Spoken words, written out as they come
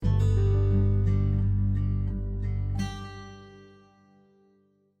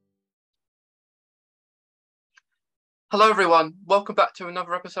Hello everyone, welcome back to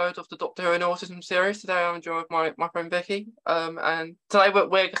another episode of the Doctor Who and Autism series. Today I'm joined with my friend Vicky, and today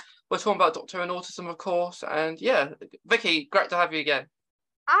we're talking about Doctor Who and Autism, of course. And yeah, Vicky, great to have you again.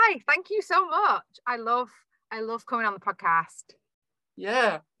 Hi, thank you so much. I love coming on the podcast.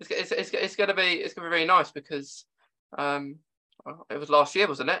 Yeah, it's gonna be really nice because it was last year,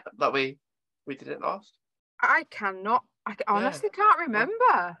 wasn't it, that we did it last? I honestly can't remember.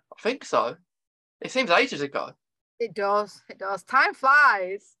 I think so. It seems ages ago. It does. Time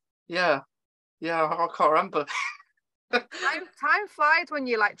flies. Yeah, I can't remember. Time flies when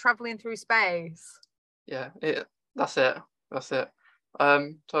you're like traveling through space. Yeah, that's it. So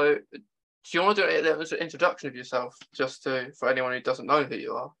do you want to do a little introduction of yourself, just for anyone who doesn't know who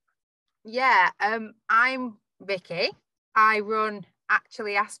you are? Yeah, I'm Vicky. I run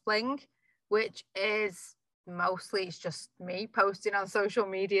Actually Aspling, which is mostly it's just me posting on social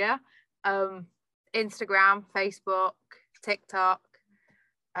media. Instagram, Facebook, TikTok.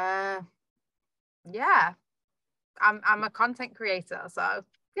 Yeah, I'm a content creator, so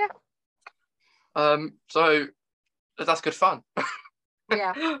yeah. So that's good fun.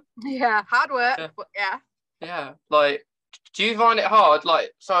 Yeah, hard work, yeah. But yeah. Yeah, like, do you find it hard?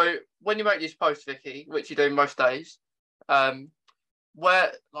 Like, so when you make these posts, Vicky, which you do most days,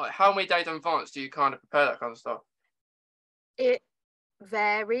 where, like, how many days in advance do you kind of prepare that kind of stuff? It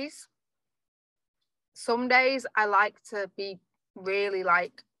varies. Some days I like to be really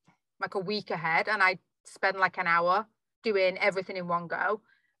like a week ahead, and I spend like an hour doing everything in one go.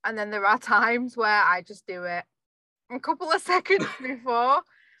 And then there are times where I just do it a couple of seconds before,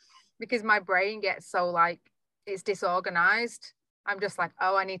 because my brain gets so like it's disorganized. I'm just like,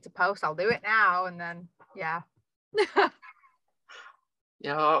 oh, I need to post, I'll do it now. And then yeah.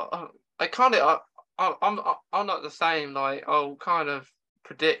 Yeah, I'm not the same. Like, I'll kind of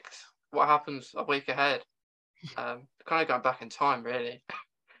predict what happens a week ahead. Kind of going back in time, really.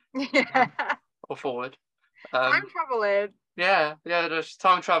 Yeah. Or forward. Time traveling. Yeah, there's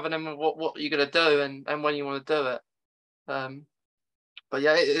time traveling and what you're gonna do and when you want to do it. But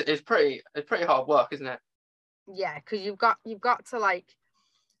yeah, it's pretty hard work, isn't it? Yeah, because you've got to like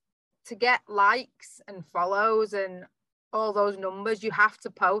to get likes and follows and all those numbers, you have to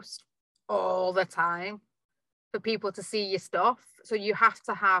post all the time for people to see your stuff. So you have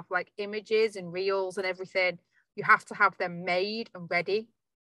to have like images and reels and everything. You have to have them made and ready.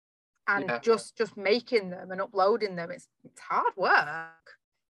 And just making them and uploading them, it's hard work.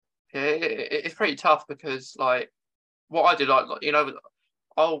 Yeah, it's pretty tough because, like, what I do, like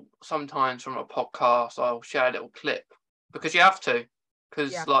I'll sometimes from a podcast I'll share a little clip because you have to,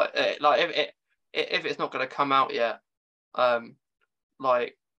 because if it's not going to come out yet,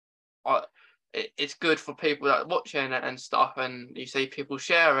 it's good for people that are watching it and stuff, and you see people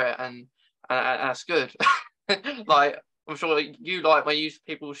share it and that's good. Like, I'm sure you like when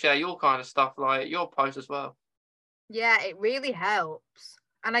people share your kind of stuff, like your posts as well. Yeah, it really helps.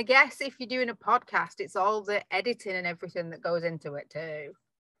 And I guess if you're doing a podcast, it's all the editing and everything that goes into it too.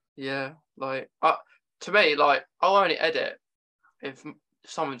 Yeah, like, to me, like, I'll only edit if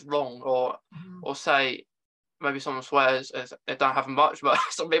someone's wrong or say maybe someone swears. It don't happen much, but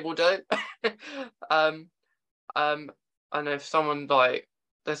some people do. And if someone, like,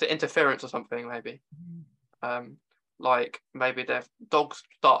 there's an interference or something, maybe, like maybe their dogs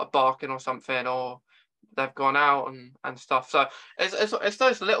started barking or something, or they've gone out and stuff. So it's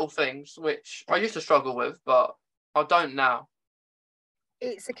those little things which I used to struggle with, but I don't now.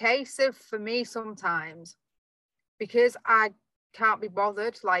 It's a case of, for me sometimes, because I can't be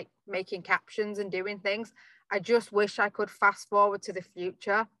bothered like making captions and doing things, I just wish I could fast forward to the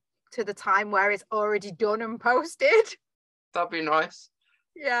future, to the time where it's already done and posted. That'd be nice.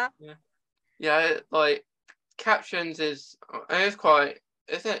 Yeah. Like, captions is quite,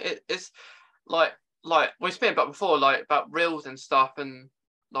 isn't it? It's like we've spoken about before, like about reels and stuff, and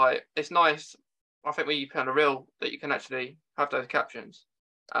like it's nice. I think when you put on a reel that you can actually have those captions.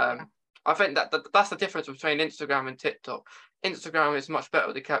 I think that's the difference between Instagram and TikTok. Instagram is much better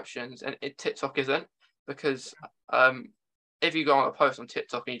with the captions, and TikTok isn't, because if you go on a post on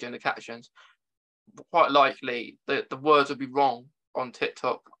TikTok and you're doing the captions, quite likely the words would be wrong on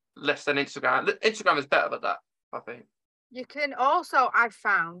TikTok less than Instagram. Instagram is better at that, I think. You can also, I've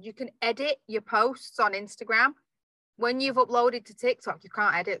found, you can edit your posts on Instagram. When you've uploaded to TikTok, you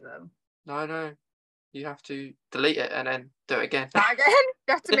can't edit them. No. You have to delete it and then do it again. You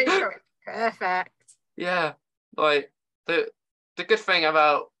have to make sure it's perfect. Yeah, like the good thing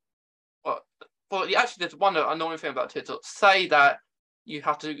about actually there's one annoying thing about TikTok. Say that you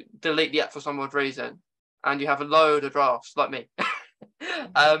have to delete the app for some odd reason, and you have a load of drafts like me,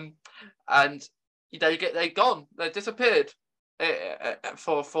 and they're gone. They disappeared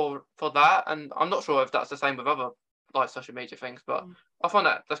for that, and I'm not sure if that's the same with other like social media things, but I find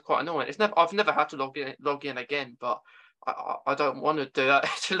that's quite annoying. I've never had to log in again, but I don't want to do that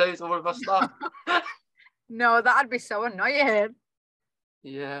to lose all of my stuff. No, that'd be so annoying.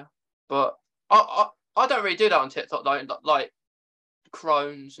 Yeah, but I don't really do that on TikTok, like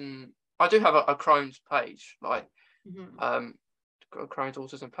Crohn's, and I do have a Crohn's page, like Crohn's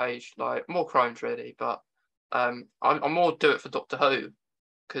autism page, like more Crohn's really, but I more do it for Doctor Who,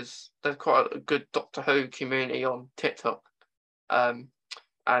 because there's quite a good Doctor Who community on TikTok, and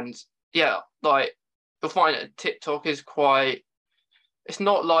yeah, like you'll find that TikTok is quite. It's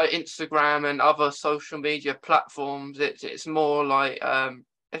not like Instagram and other social media platforms. It's more like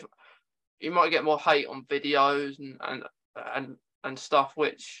if you might get more hate on videos and stuff,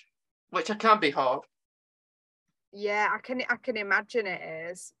 which can be hard. Yeah, I can imagine it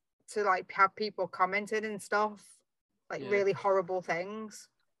is, to like have people commenting and stuff, like really horrible things.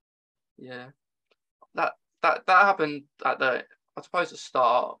 Yeah, that happened at I suppose the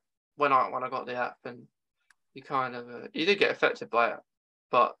start when I got the app, and you kind of you do get affected by it,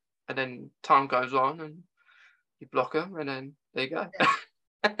 and then time goes on and you block them, and then there you go.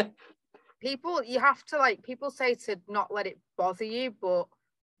 Yeah. You have to, like, people say to not let it bother you, but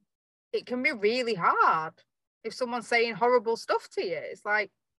it can be really hard if someone's saying horrible stuff to you. It's like,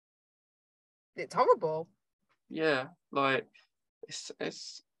 it's horrible. Yeah, like it's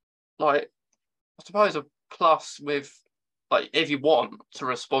like, I suppose a plus with, like, if you want to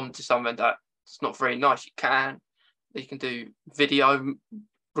respond to something that's not very nice, you can do video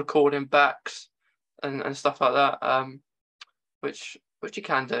recording backs and stuff like that, which you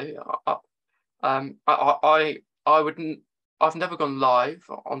can do. I wouldn't. I've never gone live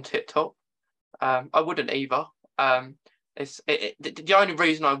on TikTok. I wouldn't either. The only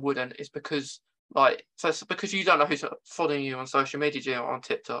reason I wouldn't is because, like, so it's because you don't know who's following you on social media on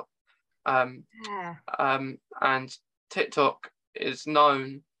TikTok. And TikTok is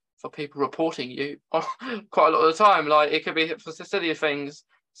known for people reporting you quite a lot of the time. Like, it could be for silly things.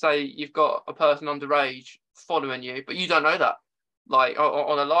 Say you've got a person underage following you, but you don't know that. Like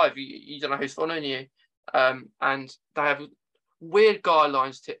on a live, you don't know who's following you. And they have weird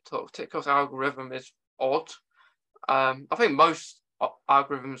guidelines. TikTok's algorithm is odd. I think most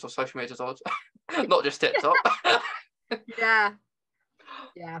algorithms or social media is odd, not just TikTok. Yeah.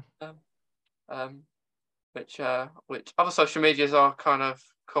 Which other social medias are kind of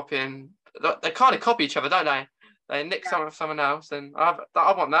copying. They kind of copy each other, don't they? They nick some of someone else, and I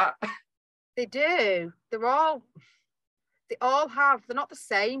want that. They do. They all have. They're not the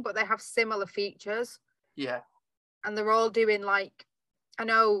same, but they have similar features. Yeah. And they're all doing, like, I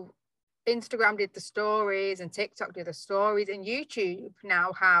know Instagram did the stories and TikTok did the stories, and YouTube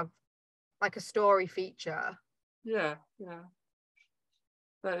now have like a story feature. Yeah.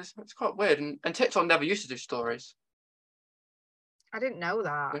 It's quite weird, and TikTok never used to do stories. I didn't know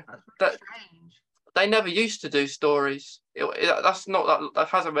that. Yeah. That's really strange. They never used to do stories. That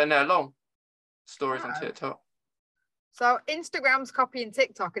hasn't been there long. Stories on TikTok. So Instagram's copying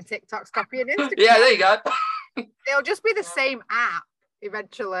TikTok and TikTok's copying Instagram. Yeah, there you go. It'll just be the same app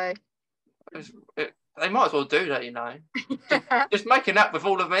eventually. They might as well do that, you know. Just make an app with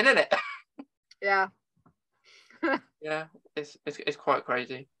all of them in it. Yeah. Yeah, it's quite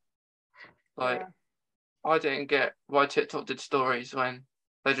crazy. Like, I didn't get why TikTok did stories when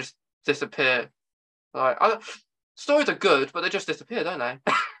they just disappear. Like, stories are good, but they just disappear, don't they?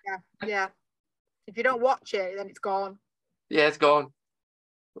 Yeah. If you don't watch it, then it's gone. Yeah, it's gone.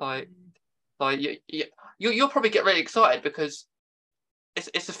 Like you'll probably get really excited because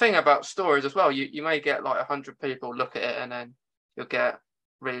it's the thing about stories as well. You may get like 100 people look at it, and then you'll get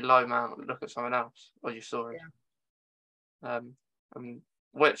really low amount look at someone else or your story.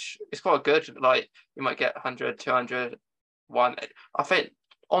 Which is quite good. Like, you might get 100, 200, 1. I think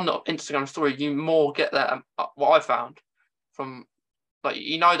on the Instagram story you more get that. What I found from, like,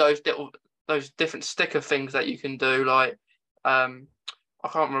 those different sticker things that you can do, like, I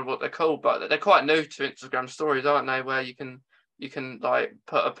can't remember what they're called, but they're quite new to Instagram stories, aren't they? Where you can like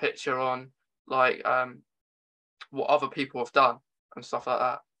put a picture on, like, what other people have done and stuff like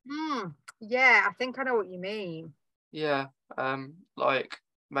that. Yeah, I think I know what you mean. Yeah, like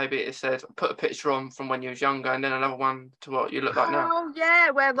maybe it said put a picture on from when you was younger, and then another one to what you look like now. Oh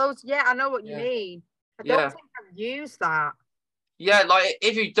yeah, where those? Yeah, I know what you mean. I don't think I've used that. Yeah, like,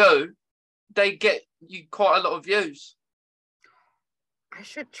 if you do, they get you quite a lot of views. I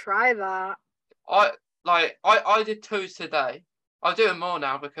should try that. I did 2 today. I'll do them more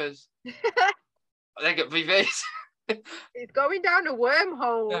now because they get VVs. It's going down a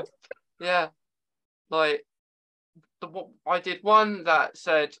wormhole. Yeah. like I did one that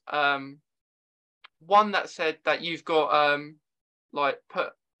said that you've got like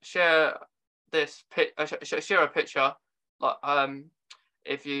share this share a picture like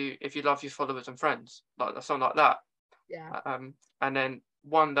if you love your followers and friends, like something like that. Yeah. And then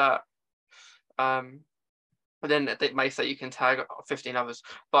one that and then it may say you can tag 15 others.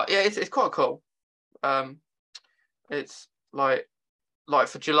 But yeah, it's quite cool. It's like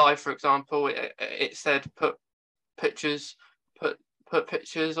for July, for example, it said put pictures of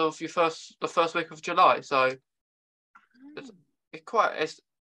the first week of July. So it's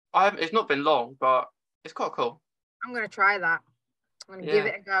it's not been long, but it's quite cool. I'm gonna try that. I'm gonna give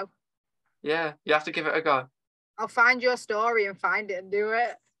it a go. Yeah, you have to give it a go. I'll find your story and find it and do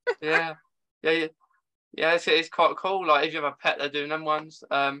it. Yeah. It's quite cool. Like if you have a pet, they're doing them ones.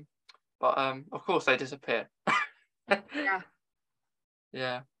 But of course they disappear. Yeah.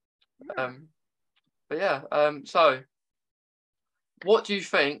 Yeah. But yeah. So, what do you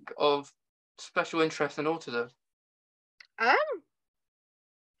think of special interest in autism?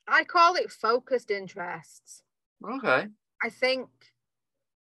 I call it focused interests. Okay. I think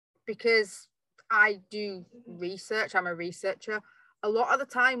because I do research, I'm a researcher. A lot of the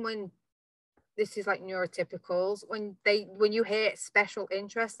time when this is like neurotypicals, when you hear special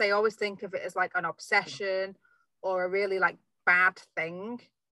interest, they always think of it as like an obsession or a really like bad thing.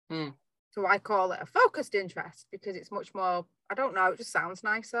 So I call it a focused interest because it's much more, I don't know, it just sounds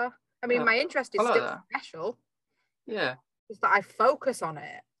nicer. I mean, my interest is still special. Yeah. It's that I focus on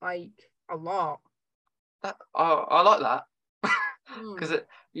it like a lot. I like that because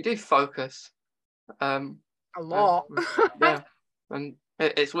you do focus a lot. Yeah, and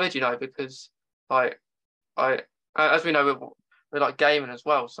it's weird, because like as we know, we're like gaming as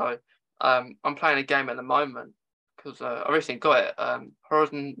well. So I'm playing a game at the moment because I recently got it,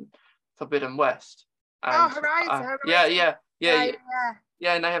 Horizon Forbidden West. And, Horizon. Yeah,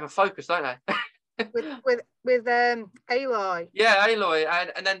 and they have a focus, don't they? with Aloy. Yeah, Aloy,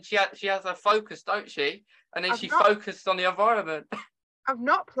 and then she has a focus, don't she? And then she focused on the environment. I've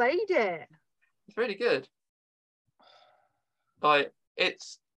not played it. It's really good. Like it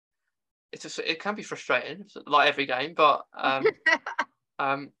can be frustrating, like every game, but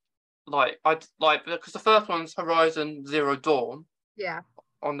because the first one's Horizon Zero Dawn. Yeah.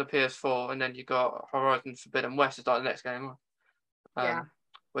 On the PS4, and then you got Horizon Forbidden West is like the next game on.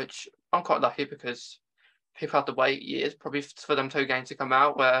 Which I'm quite lucky because people have to wait years probably for them two games to come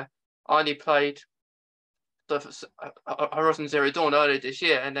out. Where I only played the Horizon Zero Dawn earlier this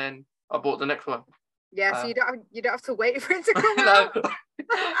year, and then I bought the next one. Yeah, so you don't have to wait for it to come out.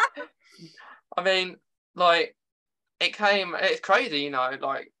 I mean, like it's crazy,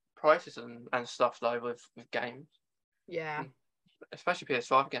 like prices and stuff though with games. Yeah. Especially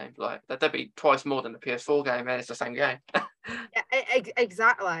PS5 games, like that'd be twice more than the PS4 game, and it's the same game. Yeah,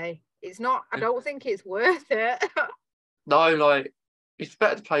 exactly. It's not. I don't think it's worth it. No, like it's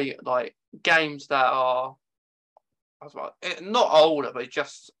better to play like games that are, not older, but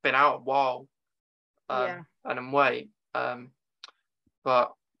just been out a while. And then wait.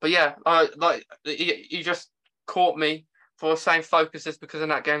 But yeah, like you just caught me for saying focuses because in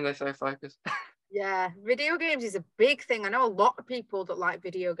that game they say focus. Yeah, video games is a big thing. I know a lot of people that like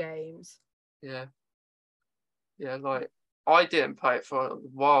video games. Yeah, like I didn't play it for a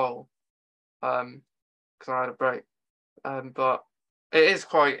while, because I had a break. But it is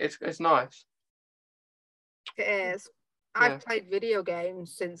it's nice. It is. I've played video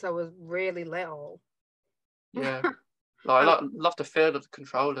games since I was really little. Yeah, like I love the feel of the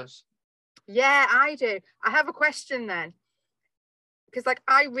controllers. Yeah, I do. I have a question then. Because like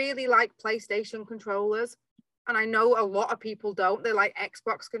I really like PlayStation controllers, and I know a lot of people don't. They like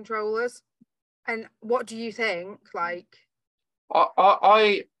Xbox controllers. And what do you think? Like,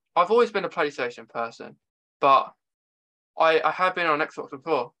 I've always been a PlayStation person, but I have been on Xbox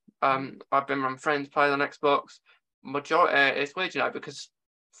before. I've been with friends playing on Xbox. Majority, it's weird, because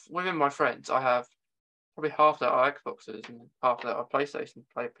within my friends I have probably half that are Xboxes and half that are PlayStation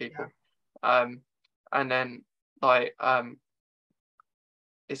play people. And then like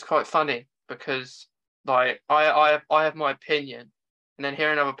it's quite funny because like I have my opinion, and then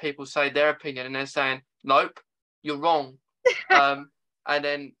hearing other people say their opinion and they're saying nope, you're wrong. And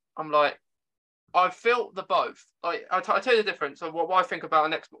then I'm like, I feel the both. Like I tell you the difference of what I think about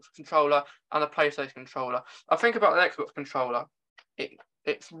an Xbox controller and a PlayStation controller. I think about an Xbox controller,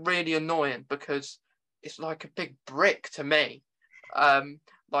 it's really annoying because it's like a big brick to me.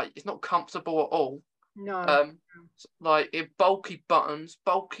 Like it's not comfortable at all. No. Like bulky buttons,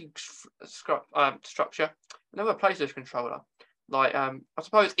 bulky structure. Another PlayStation controller, like I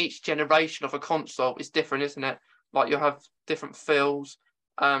suppose each generation of a console is different, isn't it? Like you'll have different feels.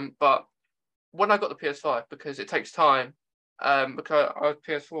 But when I got the PS5, because it takes time, because I had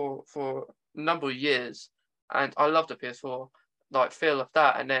PS4 for a number of years, and I loved the PS4, like feel of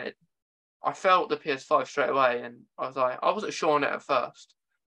that, and then I felt the PS5 straight away, and I was like, I wasn't sure on it at first,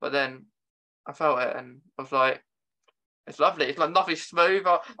 but then I felt it, and I was like, it's lovely. It's like nothing smooth.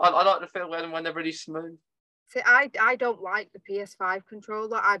 I like the feel when they're really smooth. See, I don't like the PS5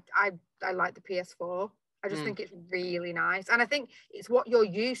 controller. I like the PS4. I just think it's really nice. And I think it's what you're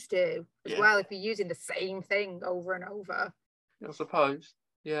used to as well if you're using the same thing over and over. I suppose.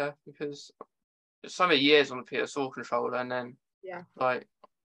 Yeah, because it's so many years on the PS4 controller, and then like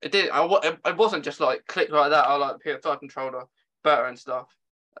it wasn't just like click like that. I like the PS5 controller better and stuff.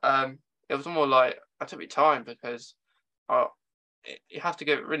 It was more like I took my time because you have to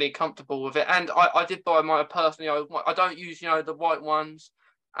get really comfortable with it. And I did buy mine personally. I don't use the white ones,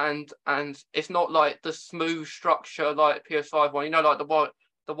 and it's not like the smooth structure like PS5 one. Like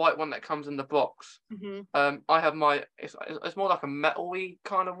the white one that comes in the box. I have it's more like a metal-y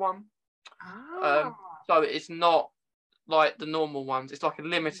kind of one. So it's not like the normal ones. It's like a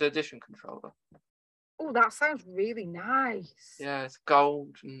limited edition controller. Oh, that sounds really nice. Yeah, it's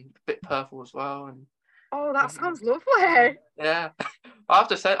gold and a bit purple as well. And oh, that sounds lovely. Yeah, I have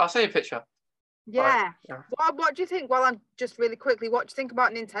to say, I'll send you a picture. Yeah. What do you think? Well, I'm just really quickly. What do you think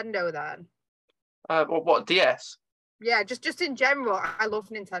about Nintendo then? What DS? Yeah, just in general, I love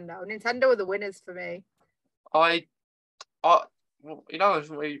Nintendo. Nintendo are the winners for me. When I was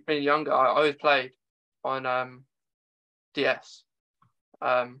really younger, I always played on DS.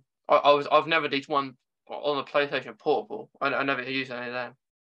 I've never used one on the PlayStation Portable. I never used any of them.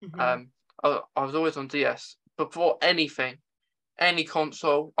 I was always on DS before anything, any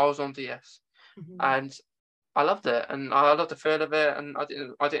console. I was on DS, and I loved it, and I loved the feel of it. And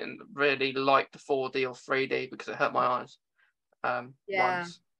I didn't really like the 4D or 3D because it hurt my eyes.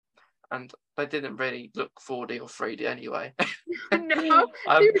 Once, and they didn't really look 4D or 3D anyway. No,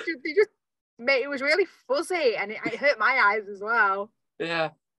 it was really fuzzy, and it hurt my eyes as well.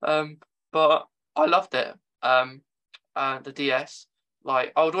 Yeah, but I loved it. The DS,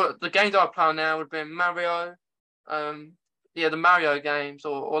 like the games I play now would be Mario, the Mario games,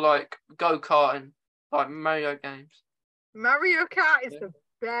 or like go-karting, like Mario games. Mario Kart is the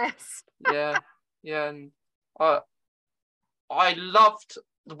best. Yeah, and I loved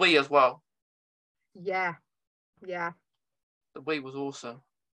the Wii as well. Yeah. The Wii was awesome.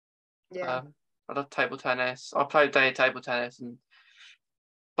 Yeah. I love table tennis. I played table tennis and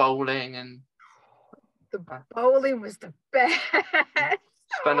bowling, and the bowling was the best.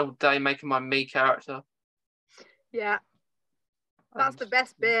 Spend all day making my Mii character. Yeah. That's the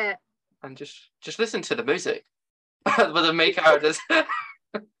best bit. And just listen to the music with the Mii characters.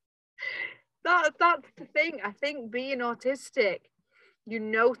 That's the thing. I think being autistic, you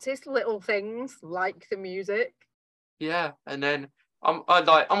notice little things like the music. Yeah, and then I'm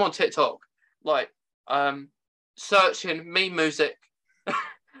on TikTok, like searching Mii music.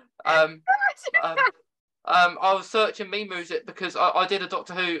 I was searching Mii music because I did a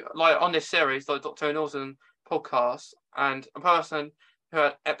Doctor Who, like on this series, like Doctor Who Northern podcast, and a person who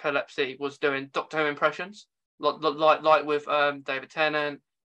had epilepsy was doing Doctor Who impressions, like with David Tennant,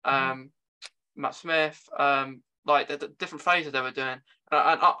 Matt Smith, like the different phrases they were doing.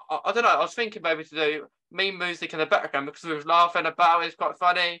 And I don't know, I was thinking maybe to do Mii music in the background because we was laughing about it. It's quite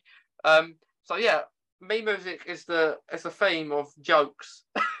funny. So yeah, Mii music is the theme of jokes.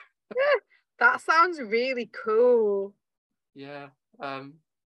 That sounds really cool. Yeah.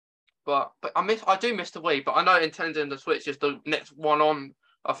 But I do miss the Wii, but I know Nintendo and the Switch is the next one on,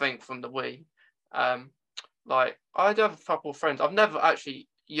 I think, from the Wii. Like I do have a couple of friends. I've never actually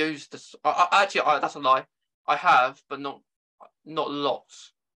used this. That's a lie. I have, but not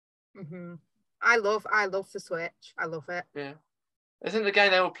lots. I love the Switch. I love it. Yeah. Isn't the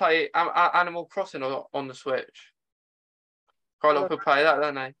game they will play Animal Crossing on the Switch? Quite a lot of people play that,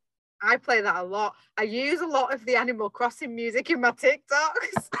 don't they? I play that a lot. I use a lot of the Animal Crossing music in my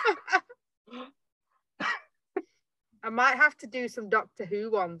TikToks. I might have to do some Doctor Who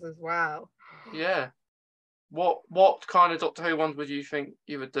ones as well. Yeah. What kind of Doctor Who ones would you think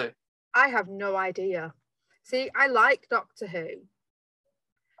you would do? I have no idea. See, I like Doctor Who,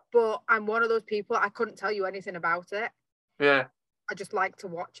 but I'm one of those people, I couldn't tell you anything about it. Yeah. I just like to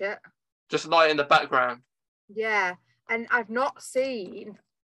watch it. Just like in the background. Yeah. And I've not seen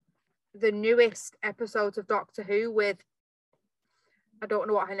the newest episodes of Doctor Who with, I don't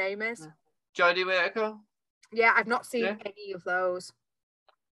know what her name is. Jodie Whittaker? Yeah, I've not seen any of those.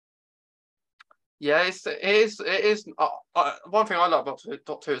 Yeah, it is. One thing I love about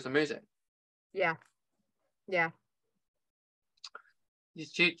Doctor Who is the music. Yeah. Do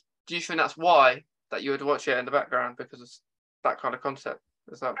you think that's why that you would watch it in the background, because it's that kind of concept?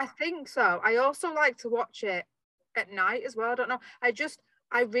 Is that? I think so. I also like to watch it at night as well. I don't know.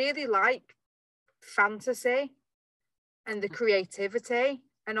 I really like fantasy and the creativity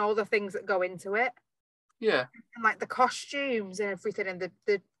and all the things that go into it. Yeah. And like the costumes and everything and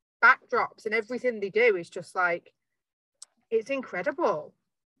the backdrops and everything they do is just like, it's incredible.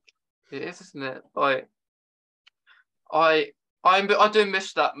 It is, isn't it? Like, I do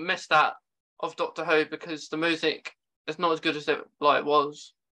miss that of Doctor Who, because the music is not as good as it like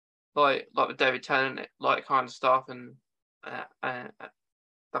was, like with David Tennant, like kind of stuff, and that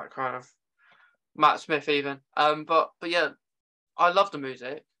kind of Matt Smith even. But yeah, I love the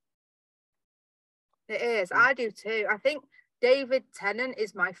music. It is. I do too. I think David Tennant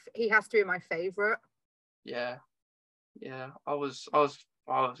is he has to be my favorite. Yeah. I was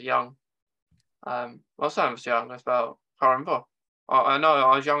young. Last time I was young, I was about, I can't remember. I know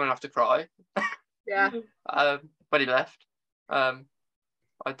I was young enough to cry. Yeah. When he left. I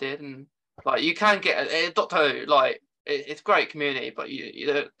did, and like you can get Doctor Who, like it's great community, but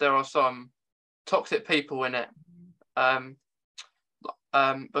there are some toxic people in it.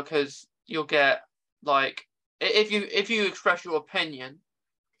 Because you'll get, like, if you express your opinion,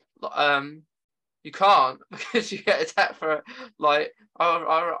 you can't, because you get attacked for it. Like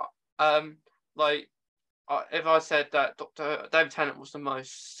if I said that Dr. David Tennant was the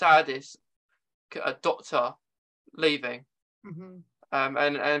most saddest doctor leaving,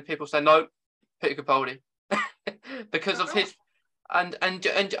 and people say no, Peter Capaldi, because of his, and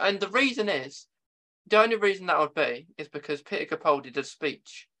the reason is, the only reason that would be is because Peter Capaldi did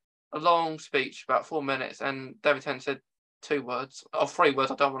a long speech, about 4 minutes, and David Tennant said 2 words or 3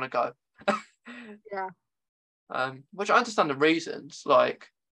 words, I don't want to go. Yeah. Which I understand the reasons, like,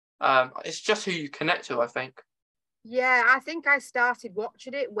 it's just who you connect to, I think. Yeah, I think I started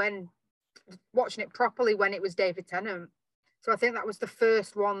watching it properly when it was David Tennant. So I think that was the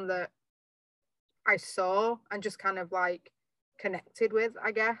first one that I saw and just kind of like connected with,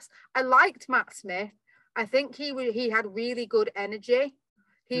 I guess. I liked Matt Smith. I think he had really good energy.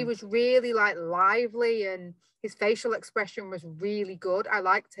 He was really like lively, and his facial expression was really good. I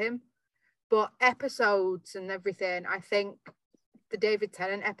liked him. But episodes and everything, I think the David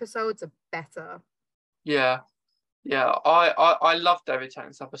Tennant episodes are better. Yeah. I love David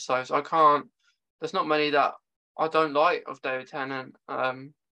Tennant's episodes. There's not many that I don't like of David Tennant.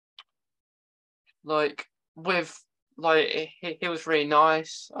 Like with like he was really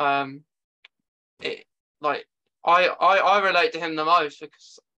nice. I relate to him the most,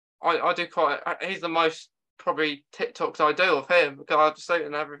 because I do he's the most probably TikToks I do of him, because I just see it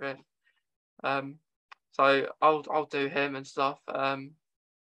and everything. So I'll do him and stuff. I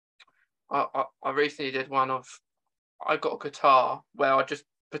recently did one of, I got a guitar where I just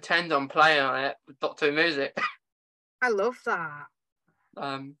pretend I'm playing on it with Doctor Who music. I love that.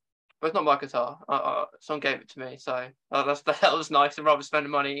 But it's not my guitar. Someone gave it to me, so that was nice. I'd rather spend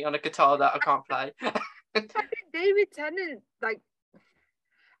money on a guitar that I can't play. I think David Tennant, like,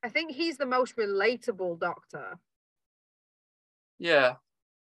 I think he's the most relatable Doctor. Yeah,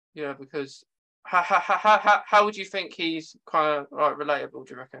 because how would you think he's kind of like relatable?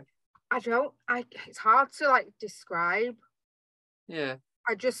 Do you reckon? It's hard to like describe. Yeah.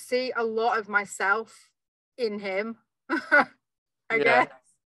 I just see a lot of myself in him. I guess.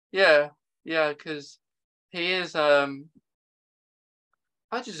 Yeah, because he is, how'd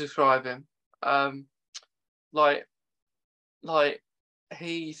you describe him? Like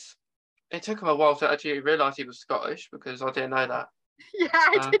it took him a while to actually realise he was Scottish, because I didn't know that. Yeah,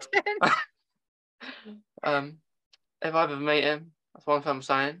 I didn't. If I ever meet him, that's one thing I'm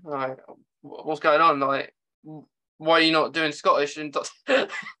saying. Like, what's going on? Like, why are you not doing Scottish? And you're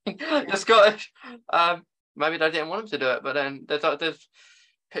Scottish. Maybe they didn't want him to do it, but then there's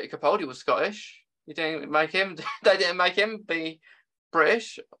Peter Capaldi was Scottish. You didn't make him. They didn't make him be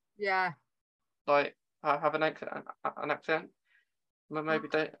British. Yeah. Like, have an accent. Maybe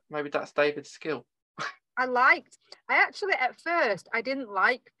that's David's skill. I actually at first I didn't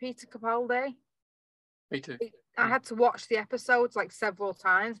like Peter Capaldi. Me too. I had to watch the episodes like several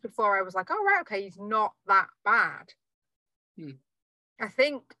times before I was like, oh right, okay, he's not that bad. I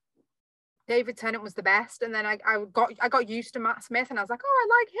think David Tennant was the best, and then I got used to Matt Smith, and I was like, oh, I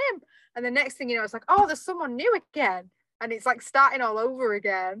like him. And the next thing you know, it's like, oh, there's someone new again, and it's like starting all over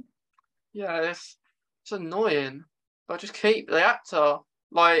again. Yeah, it's annoying. But just keep the actor,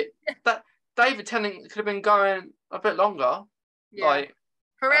 like that. David Tennant could have been going a bit longer. Yeah. Like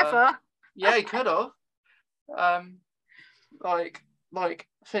forever. Yeah, he could have. Um, like I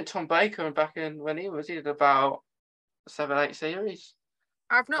think Tom Baker back in when he did about 7, 8 series.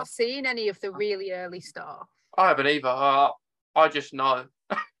 I've not seen any of the really early stuff. I haven't either. I just know.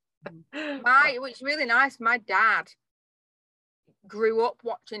 Which is really nice. My dad grew up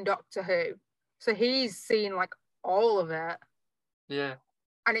watching Doctor Who, so he's seen like all of it. Yeah.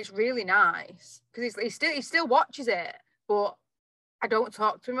 And it's really nice because he still watches it, but I don't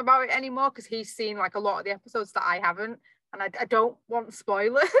talk to him about it anymore because he's seen like a lot of the episodes that I haven't, and I don't want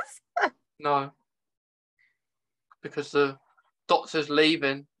spoilers. No, because the Doctor's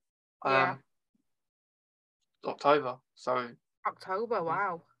leaving Yeah. October, so October,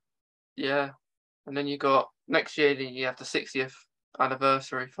 wow. yeah. And then you got next year, then you have the 60th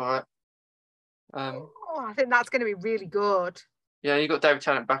anniversary for it. I think that's going to be really good. Yeah, you got David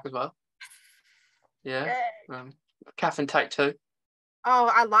Tennant back as well. Yeah. Catherine Tate too.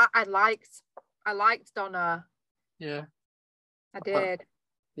 Oh, I liked Donna. Yeah. I did.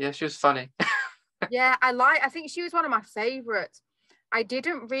 Yeah, she was funny. Yeah, I think she was one of my favorites. I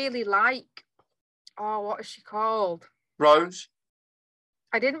didn't really like, what is she called? Rose.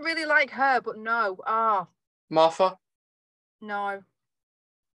 I didn't really like her, but no. Martha. No.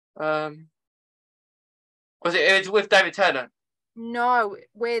 Was it with David Tennant? No,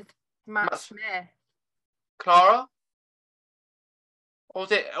 with Matt Smith. Clara? Or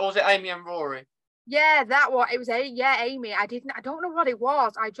was it Amy and Rory? Yeah, that one. It was Amy. I don't know what it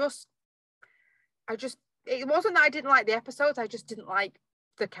was. I just it wasn't that I didn't like the episodes, I just didn't like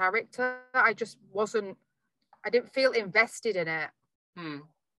the character. I didn't feel invested in it.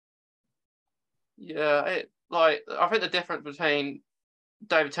 Yeah, I think the difference between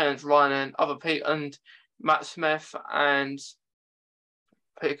David Tennant's Ryan and other people and Matt Smith and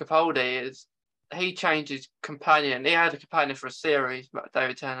Peter Capaldi is he changed his companion. He had a companion for a series,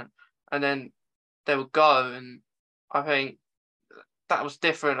 David Tennant, and then they would go. And I think that was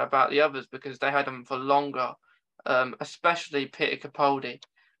different about the others because they had them for longer, especially Peter Capaldi.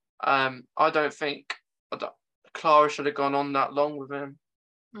 I don't think Clara should have gone on that long with him.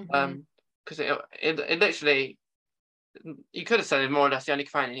 Because it literally, you could have said it more or less the only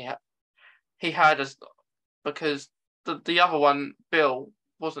companion he had as because the other one, Bill,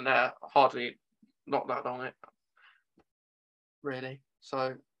 wasn't there hardly not that long really.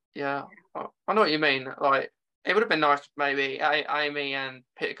 So yeah, I know what you mean. Like it would have been nice maybe Amy and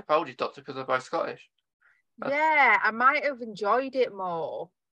Peter Capaldi's Doctor because they're both Scottish. Yeah, I might have enjoyed it more.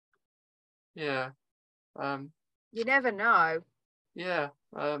 Yeah. You never know. Yeah.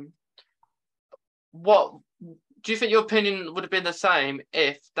 What do you think your opinion would have been the same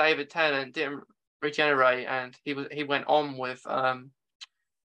if David Tennant didn't regenerate and he went on with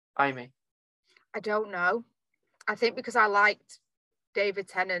Amy? I don't know. I think because I liked David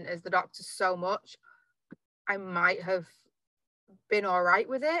Tennant as the Doctor so much, I might have been all right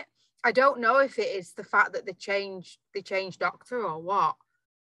with it. I don't know if it is the fact that they changed Doctor or what.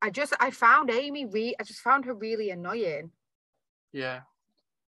 I found Amy I just found her really annoying. Yeah.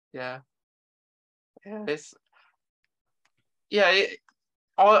 I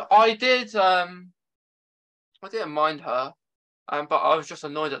didn't mind her, but I was just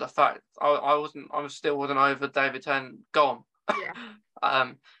annoyed at the fact I still wasn't over David Tennant gone. Yeah.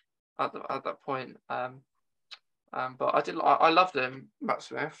 At that point. But I loved him, Matt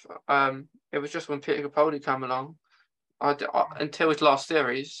Smith. It was just when Peter Capaldi came along, until his last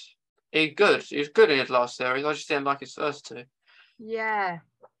series, he was good in his last series. I just didn't like his first two. Yeah.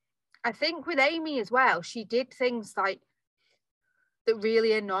 I think with Amy as well, she did things like that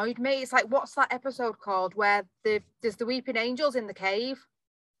really annoyed me. It's like, what's that episode called where there's the weeping angels in the cave?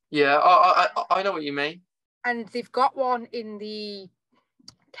 Yeah, I know what you mean. And they've got one in the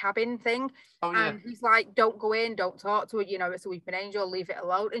cabin thing. Oh, yeah. And he's like, don't go in, don't talk to it, it's a weeping angel, leave it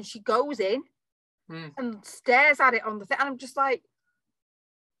alone. And she goes in and stares at it on the thing. And I'm just like,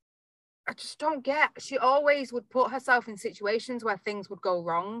 I just don't get. She always would put herself in situations where things would go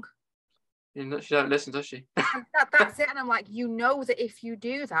wrong. She don't listen, does she? That's it. And I'm like, that if you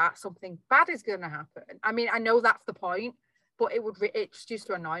do that, something bad is going to happen. I mean, I know that's the point, but it just used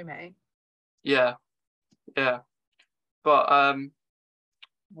to annoy me. Yeah. But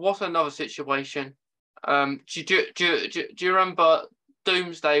what's another situation? Do you remember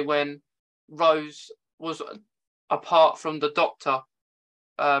Doomsday when Rose was apart from the Doctor,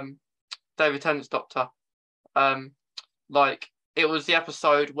 David Tennant's Doctor? Like it was the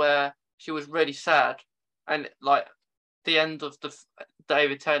episode where she was really sad, and like the end of the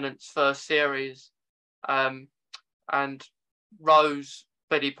David Tennant's first series, and Rose,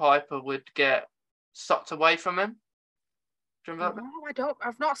 Billie Piper would get sucked away from him. Do you remember No, I don't.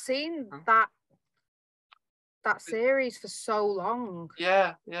 I've not seen that? that series for so long.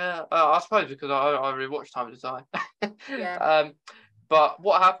 Yeah. I suppose because I rewatched Time to Die. Yeah. But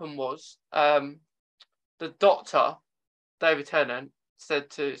what happened was, the doctor, David Tennant, said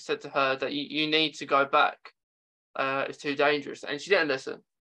to her that you need to go back. It's too dangerous, and she didn't listen.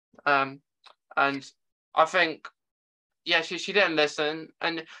 And I think, yeah, she didn't listen,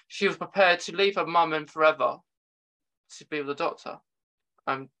 and she was prepared to leave her mum and forever to be with the doctor.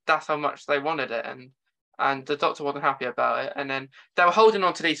 That's how much they wanted it, and the doctor wasn't happy about it. And then they were holding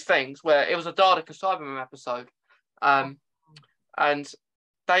on to these things where it was a Dalek and Cyberman episode, and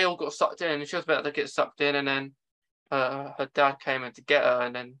they all got sucked in, and she was about to get sucked in, and then her dad came in to get her,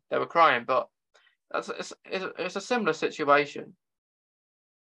 and then they were crying. But it's a similar situation.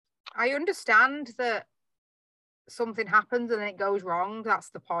 I understand that something happens and then it goes wrong. That's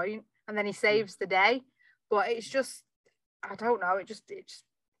the point, and then he saves the day. But it's just, I don't know. It just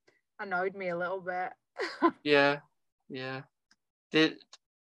annoyed me a little bit. Yeah.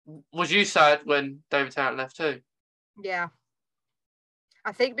 Was you sad when David Tennant left too? Yeah.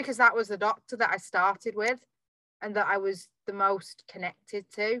 I think because that was the doctor that I started with and that I was the most connected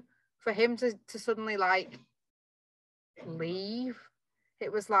to. For him to suddenly like leave,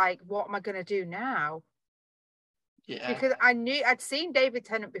 it was like, what am I going to do now? Yeah. Because I'd seen David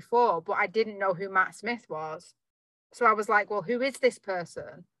Tennant before, but I didn't know who Matt Smith was. So I was like, well, who is this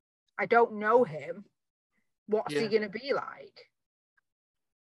person? I don't know him. What's he going to be like?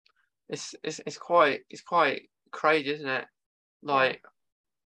 It's quite crazy, isn't it? Like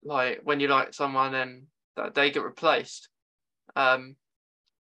when you like someone and that they get replaced.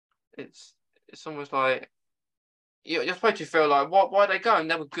 It's almost like you're supposed to feel like, why are they going?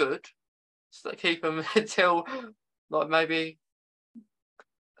 They were good, so they keep them until like maybe.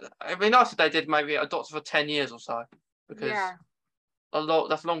 It'd be nice if they did maybe a doctor for 10 years or so, because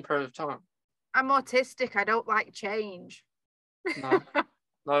that's a long period of time. I'm autistic. I don't like change. No,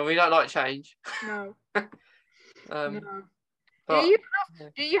 no, we don't like change. No. No. But,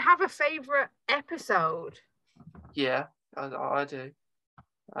 do you have a favorite episode? Yeah, I do.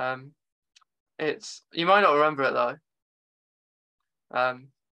 It's, you might not remember it though.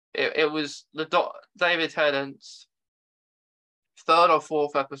 It was David Tennant's third or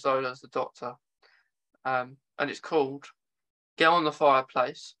fourth episode as the Doctor. And it's called Get on the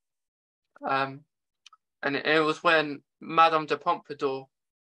Fireplace. And it was when Madame de Pompadour,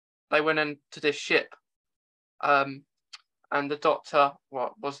 they went into this ship. And the Doctor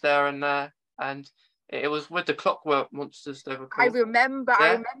was there, and it was with the Clockwork Monsters, they were called. I remember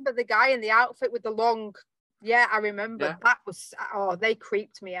the guy in the outfit with the long. Yeah, I remember. Yeah. That was, they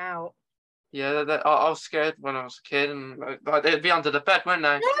creeped me out. Yeah, I was scared when I was a kid, and they'd be under the bed, weren't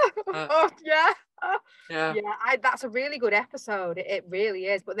they? Yeah. Yeah. That's a really good episode. It really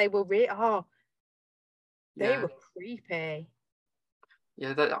is. But they were they were creepy.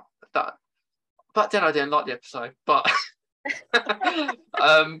 Yeah, that. Back then I didn't like the episode, but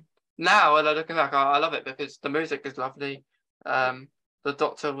now when I look back, I love it because the music is lovely. The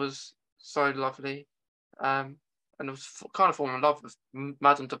Doctor was so lovely, and I was kind of falling in love with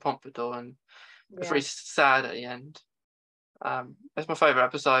Madame de Pompadour, and it's really sad at the end. It's my favourite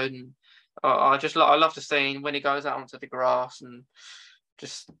episode, and I love the scene when he goes out onto the grass and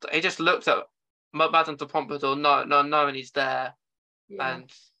he just looks at Madame de Pompadour, knowing he's there,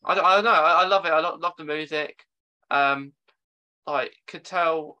 and I don't know. I love it. I love the music. Could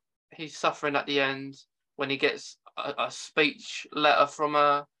tell he's suffering at the end when he gets a speech letter from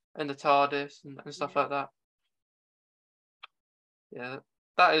her in the TARDIS and stuff like that. Yeah,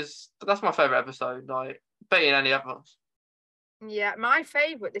 that's my favourite episode. Like, beating any others. Yeah, my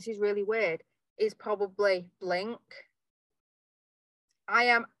favourite, this is really weird, is probably Blink. I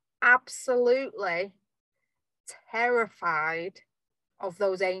am absolutely terrified of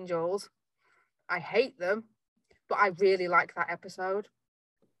those angels. I hate them, but I really like that episode.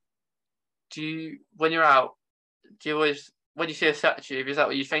 When you're out, do you always, when you see a statue, is that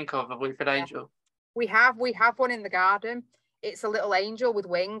what you think of, a weeping angel? We have one in the garden. It's a little angel with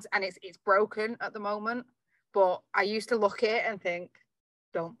wings, and it's broken at the moment. But I used to look at it and think,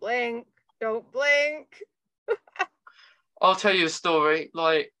 don't blink, don't blink. I'll tell you a story.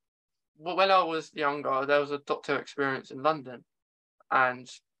 Like, when I was younger, there was a Doctor experience in London, and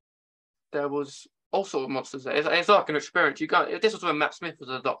there was all sorts of monsters there. It's like an experience. This was when Matt Smith was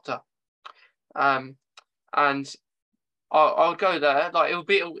a Doctor, and I would go there. Like,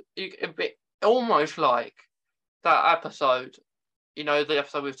 it'd be almost like that episode. You know, the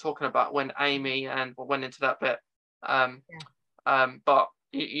episode we were talking about when Amy and went into that bit. But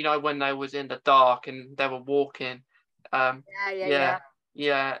you know, when they was in the dark and they were walking, Yeah,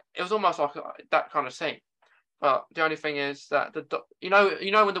 yeah. It was almost like that kind of scene. But the only thing is that you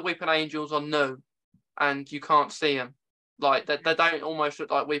know when the Weeping Angels are new and you can't see them, like they don't almost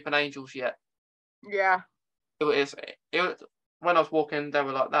look like Weeping Angels yet. Yeah. It was when I was walking, they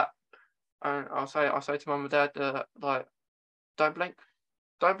were like that, and I say to mum and dad, like, don't blink,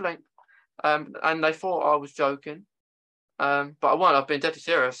 don't blink. And they thought I was joking. But I wasn't. I've been deadly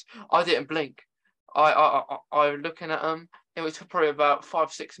serious. I didn't blink. I was looking at them. It was probably about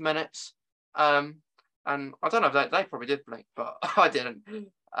 5-6 minutes. And I don't know if they probably did blink, but I didn't.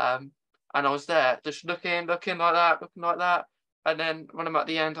 And I was there, just looking like that. And then when I'm at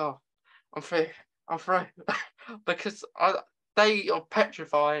the end, oh, I'm free, I'm free, because they are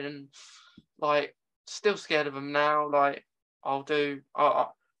petrified and like still scared of them now. Like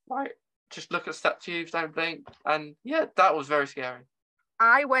like just look at statues, don't blink, and yeah, that was very scary.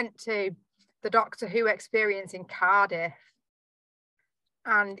 I went to the Doctor Who experience in Cardiff,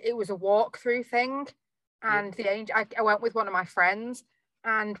 and it was a walkthrough thing. And I went with one of my friends,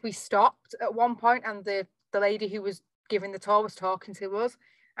 and we stopped at one point, and the lady who was giving the tour was talking to us,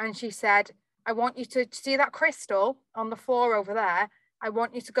 and she said, "I want you to see that crystal on the floor over there. I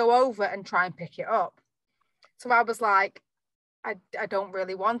want you to go over and try and pick it up." So I was like, I don't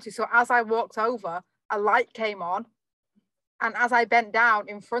really want to. So as I walked over, a light came on, and as I bent down,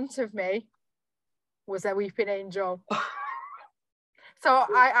 in front of me was a weeping angel. So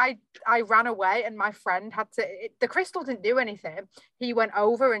I ran away, and my friend had to. The crystal didn't do anything. He went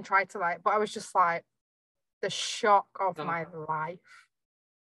over and tried to but I was just like, the shock of my life.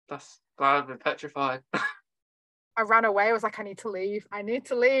 I've been petrified. I ran away. I was like, I need to leave. I need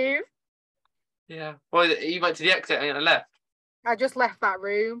to leave. Yeah. Well, you went to the exit and left. I just left that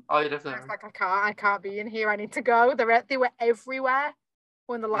room. Oh, you left that I was room. like, I can't be in here. I need to go. They were everywhere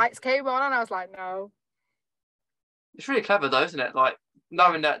when the lights came on, and I was like, no. It's really clever though, isn't it? Like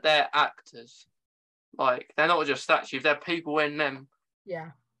knowing that they're actors, like they're not just statues; they're people in them.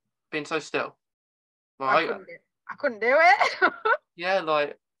 Yeah. Being so still. Like, I couldn't do it. Yeah,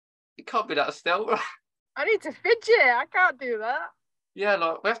 like it can't be that still. I need to fidget. I can't do that. Yeah,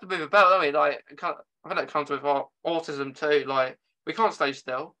 like we have to move about, don't we? Like I think that comes with our autism too. Like we can't stay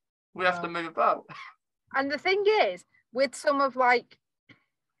still. We have to move about. And the thing is, with some of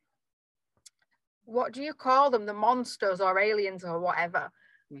what do you call them? The monsters or aliens or whatever.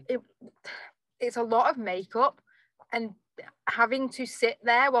 It's a lot of makeup, and having to sit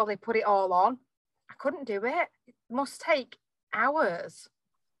there while they put it all on. I couldn't do it. It must take hours.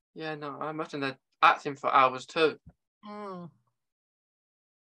 Yeah, no, I imagine they're acting for hours too.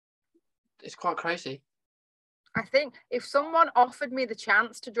 It's quite crazy. I think if someone offered me the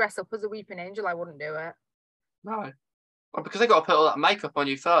chance to dress up as a weeping angel, I wouldn't do it. No. Well, because they got to put all that makeup on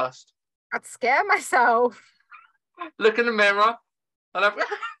you first. I'd scare myself. Look in the mirror. And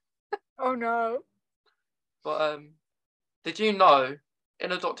oh no. But did you know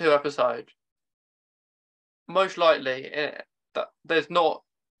in a Doctor Who episode, most likely that there's not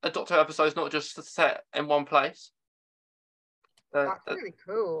a Doctor Who episode is not just set in one place. That's really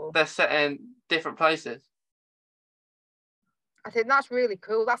cool. They're set in different places. I think that's really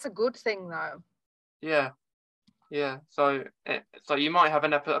cool. That's a good thing though. Yeah. Yeah. So you might have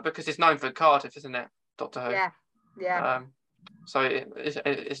an episode because it's known for Cardiff, isn't it? Doctor Who. Yeah. Yeah. So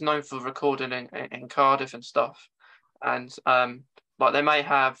it's known for recording in Cardiff and stuff. And like they may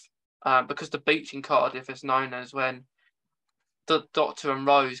have because the beach in Cardiff is known as when the Doctor and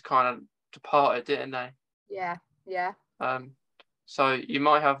Rose kind of departed, didn't they? Yeah. Yeah. So you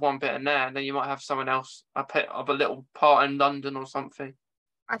might have one bit in there, and then you might have someone else a little part in London or something.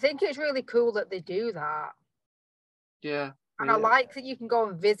 I think it's really cool that they do that. Yeah. And I like that you can go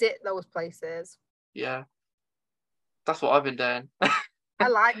and visit those places. Yeah. That's what I've been doing. I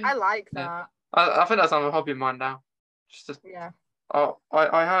like that. I think that's a hobby of mine now.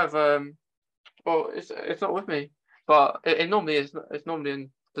 I have well it's not with me, but it normally is. It's normally in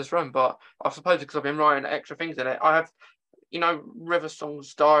this room, but I suppose because I've been writing extra things in it, I have, River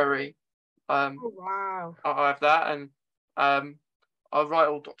Song's diary. Oh wow. I have that, and I write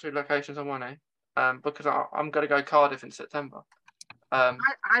all Doctor Who locations I want to, because I'm going to go Cardiff in September.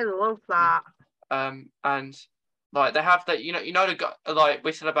 I love that. And like they have that, the like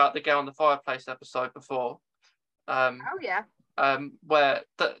we said about the girl on the fireplace episode before. Oh yeah. Where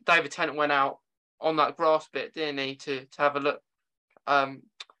David Tennant went out on that grass bit, didn't he, to have a look.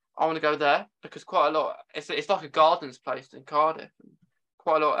 I want to go there because quite a lot. It's like a gardens place in Cardiff.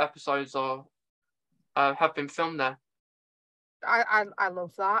 Quite a lot of episodes have been filmed there. I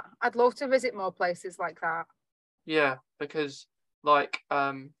love that. I'd love to visit more places like that. Yeah, because like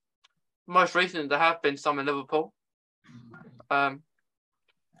most recently there have been some in Liverpool.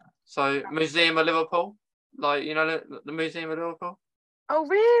 So Museum of Liverpool, like the Museum of Liverpool. Oh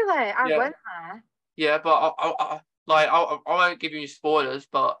really? I Yeah. went there. Yeah, but I won't give you any spoilers,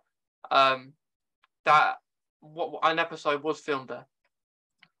 but that an episode was filmed there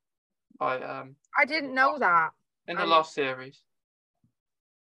by I didn't know that. in the last series.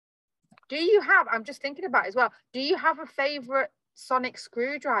 Do you have? I'm just thinking about it as well. Do you have a favorite sonic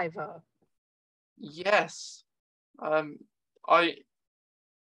screwdriver? Yes. I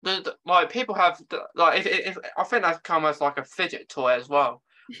like people have like if I think that's come as like a fidget toy as well,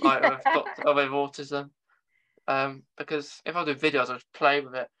 like with autism. Because if I do videos, I just play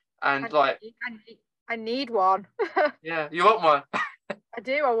with it, and I need one. yeah, you want one? I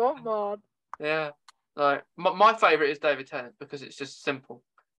do. I want one. Yeah, like my favorite is David Tennant because it's just simple.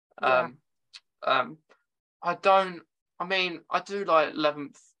 Yeah. I don't. I mean, I do like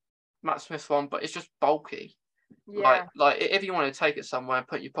 11th Matt Smith one, but it's just bulky. Yeah. Like if you want to take it somewhere and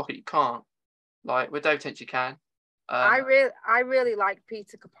put it in your pocket, you can't. Like with David Tennant, you can. I really like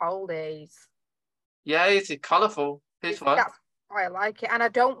Peter Capaldi's. Yeah, it's colourful. His one. That's why I like it, and I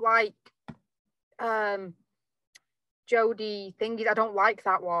don't like Jodie thingy. I don't like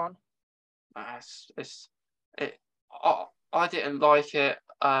that one. I didn't like it.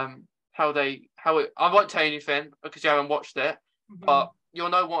 I won't tell you anything because you haven't watched it, but you'll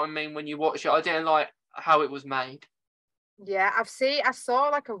know what I mean when you watch it. I didn't like how it was made. Yeah, I saw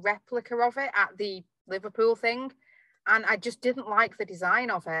like a replica of it at the Liverpool thing, and I just didn't like the design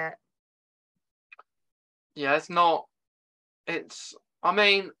of it. Yeah, I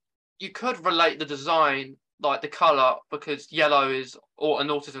mean, you could relate the design, like the colour, because yellow is an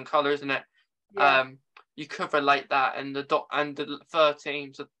autism colour, isn't it? Yeah. You could relate that and the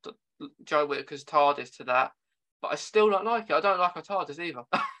 13 to Joe Whittaker's TARDIS to that, but I still don't like it. I don't like a TARDIS either.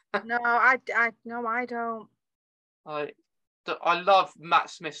 No, I don't. I love Matt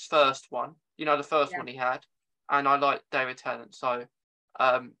Smith's first one. The first one he had, and I like David Tennant. So,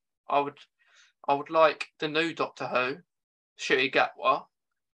 I would like the new Doctor Who, Ncuti Gatwa,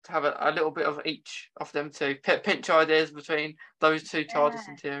 to have a little bit of each of them to pinch ideas between those two TARDIS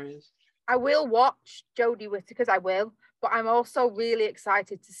interiors. I will watch Jodie Whittaker's, I will, but I'm also really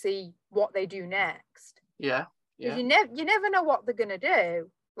excited to see what they do next. Yeah. Because you never know what they're gonna do,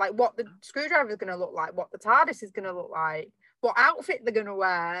 like what the screwdriver is gonna look like, what the TARDIS is gonna look like, what outfit they're gonna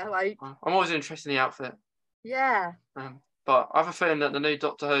wear. Like, I'm always interested in the outfit. Yeah. But I have a feeling that the new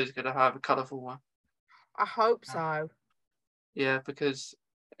Doctor Who is gonna have a colourful one. I hope so. Yeah, because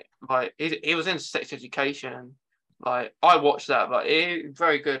like he was in Sex Education. Like I watched that, but he's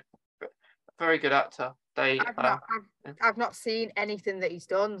very good actor. I've not seen anything that he's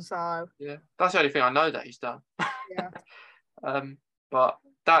done, so yeah, that's the only thing I know that he's done. Yeah. But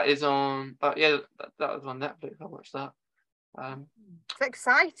that is on. But yeah, that was on Netflix. I watched that. It's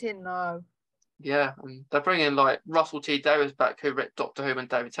exciting though. Yeah, and they're bringing like Russell T Davies back, who read Doctor Who when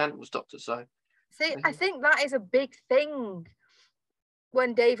David Tennant was Doctor. So see, I think that is a big thing.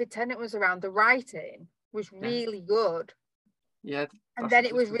 When David Tennant was around, the writing was really good. Yeah, and then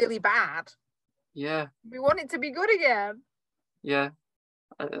it was really bad. Yeah, we want it to be good again. Yeah,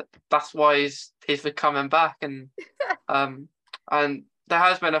 that's why he's coming back, and and there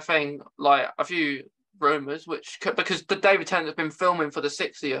has been a thing, like a few rumors, because the David Tennant has been filming for the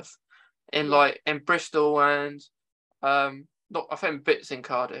 60th in Bristol and not, I think bits in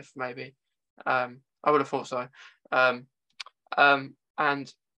Cardiff maybe. I would have thought so.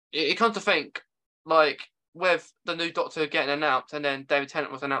 And it comes to think, like with the new Doctor getting announced, and then David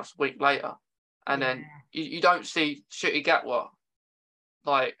Tennant was announced a week later, and then you don't see Ncuti Gatwa.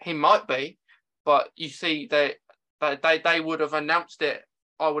 Like he might be, but you see they would have announced it,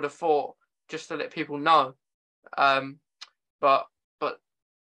 I would have thought, just to let people know. But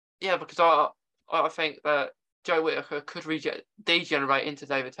yeah, because I think that Joe Whittaker could degenerate into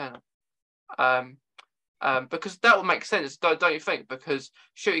David Tennant. Because that would make sense, don't you think? Because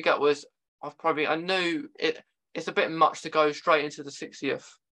Ncuti Gatwa I knew it's a bit much to go straight into the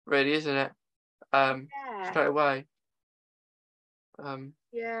 60th, really, isn't it? Straight away.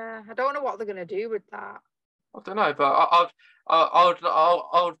 Yeah, I don't know what they're gonna do with that. I don't know, but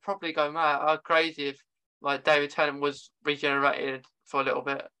I would probably go mad. I'd crazy if like David Tennant was regenerated for a little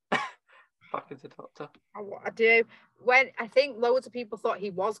bit back into Doctor. I do. When I think loads of people thought he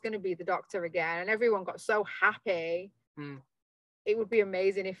was going to be the Doctor again, and everyone got so happy. It would be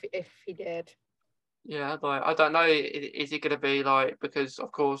amazing if he did. Yeah, like I don't know, is it going to be like, because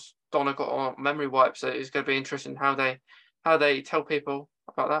of course Donna got on memory wipe, so it's going to be interesting how they tell people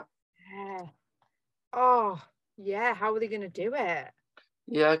about that. Yeah. Oh yeah, how are they going to do it?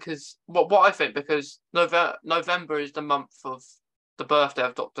 Yeah, because what I think, because November is the month of the birthday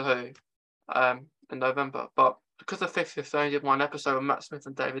of Doctor Who, in November. But because the 50th, they only did one episode with Matt Smith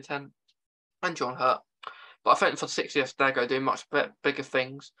and David Tennant and John Hurt. But I think for the 60th, they're going to do much bigger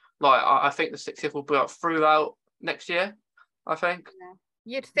things. Like I think the 60th will be up throughout next year. I think. Yeah.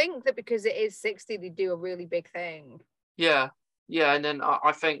 You'd think that because it is 60, they do a really big thing. Yeah, yeah, and then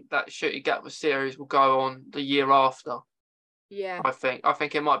I think that Shooty Gatwa series will go on the year after. Yeah. I think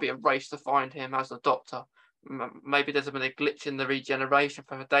it might be a race to find him as the Doctor. Maybe there's been a glitch in the regeneration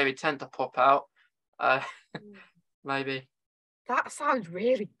for David Tennant to pop out. Maybe. That sounds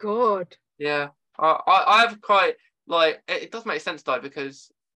really good. Yeah, I have quite like it does make sense though,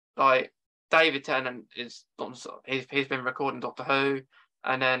 because like David Tennant is he's been recording Doctor Who,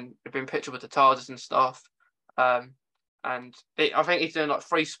 and then been pictured with the TARDIS and stuff. And I think he's doing like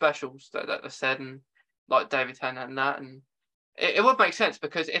 3 specials that are said, and like David Tennant and that, and it would make sense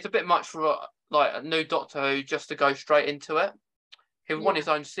because it's a bit much for like a new Doctor Who just to go straight into it. He would want his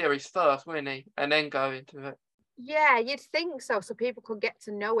own series first, wouldn't he, and then go into it. Yeah, you'd think so people could get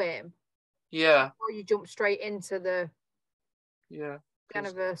to know him. Yeah. Before you jump straight into the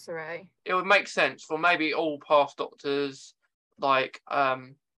anniversary. It would make sense for maybe all past Doctors like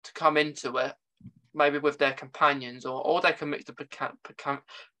to come into it, maybe with their companions, or they can mix the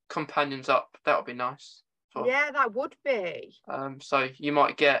companions up. That would be nice. Yeah, that would be. So you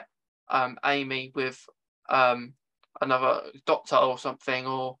might get Amy with another Doctor or something,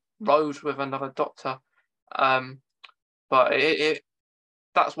 or Rose with another Doctor. But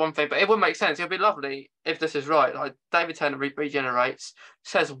that's one thing. But it would make sense. It would be lovely if this is right. Like David Tennant regenerates,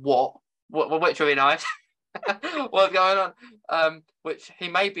 says which would be nice. What's going on? Which he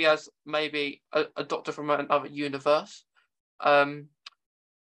maybe has maybe a Doctor from another universe,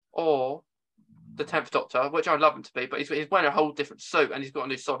 or the 10th Doctor, which I'd love him to be, but he's wearing a whole different suit and he's got a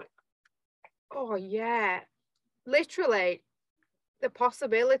new Sonic. Oh yeah, literally, the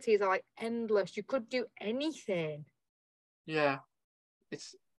possibilities are like endless. You could do anything. Yeah,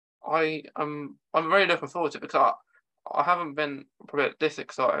 I'm really looking forward to it, because I haven't been probably this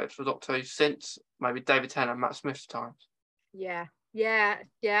excited for Doctor Who since maybe David Tennant and Matt Smith's times. Yeah, I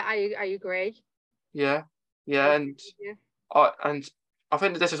agree. Yeah, and I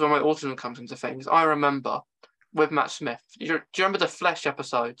think that this is when my autism comes into things. I remember with Matt Smith. Do you remember the Flesh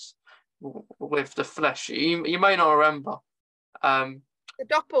episodes with the Flesh? You may not remember. The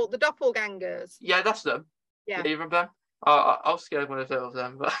doppelgangers. Yeah, that's them. Yeah, you remember them? I was scared when I thought of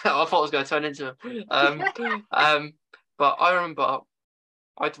them, but I thought I was going to turn into them. But I remember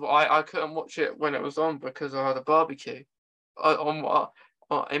I couldn't watch it when it was on because I had a barbecue. It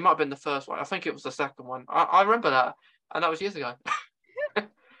might have been the first one. I think it was the second one. I remember that, and that was years ago.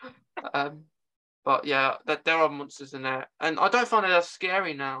 But yeah, there are monsters in there, and I don't find it as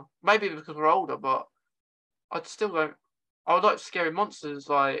scary now. Maybe because we're older, but I'd still go. I would like scary monsters,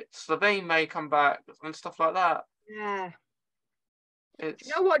 like Slitheen may come back and stuff like that. Yeah. You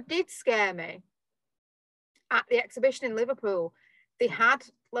know what did scare me? At the exhibition in Liverpool, they had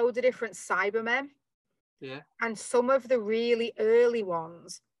loads of different Cybermen. Yeah. And some of the really early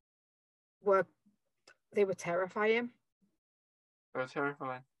ones were terrifying. They were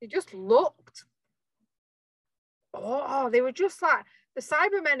terrifying. They just looked. Oh, they were just like, the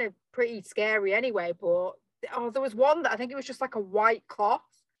Cybermen are pretty scary anyway, but there was one that I think it was just like a white cloth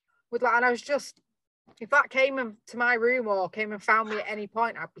with like, and I was just, if that came into my room or came and found me at any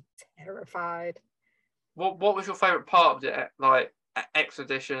point, I'd be terrified. What was your favourite part of the like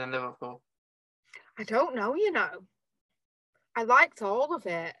exhibition in Liverpool? I don't know, you know. I liked all of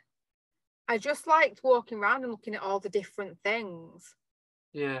it. I just liked walking around and looking at all the different things.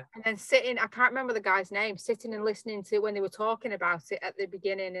 Yeah. And then sitting, I can't remember the guy's name, sitting and listening to when they were talking about it at the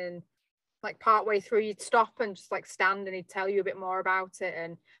beginning, and like partway through you'd stop and just like stand and he'd tell you a bit more about it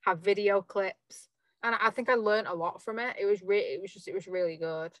and have video clips. And I think I learned a lot from it. It was really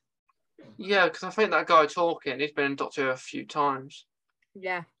good. Yeah, because I think that guy talking, he's been in Doctor Who a few times.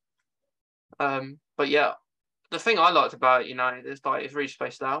 Yeah. But yeah, the thing I liked about it, you know, is like it's really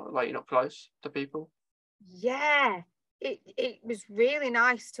spaced out, like you're not close to people. Yeah. It was really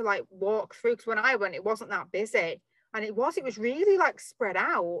nice to like walk through, because when I went it wasn't that busy, and it was really like spread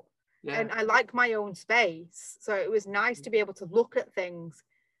out. Yeah. And I like my own space, so it was nice to be able to look at things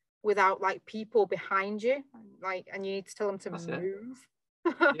without like people behind you, like, and you need to tell them to move.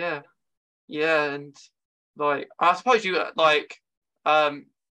 Yeah, and like I suppose you like do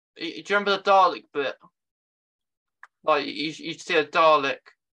you remember the Dalek bit? Like you see a Dalek,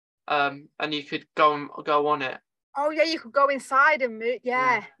 and you could go on it. Oh yeah, you could go inside and move.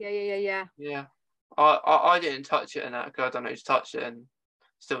 Yeah. I didn't touch it in that because I don't know who's touched it, and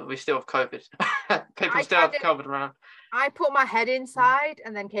we still have COVID. People I still have kind of COVID around. I put my head inside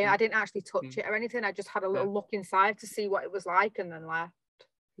and then came. I didn't actually touch Mm. it or anything. I just had a Yeah. little look inside to see what it was like and then left.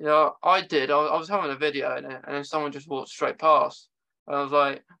 Yeah, I did. I was having a video in it, and then someone just walked straight past. And I was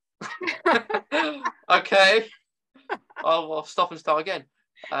like, okay, I'll stop and start again.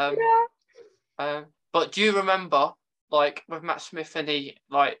 Yeah. But do you remember, like with Matt Smith and he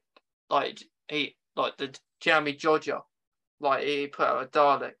the Jammy Jodger, like he put out a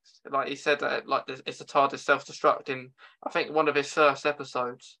Daleks, like he said that like it's a TARDIS self-destructing. I think one of his first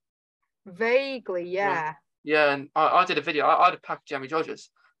episodes. Vaguely, yeah. Yeah, and I did a video. I had a pack of Jammy Jodgers,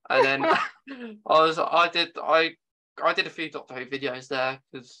 and then I did a few Doctor Who videos there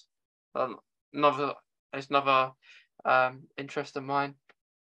because it's another interest of mine.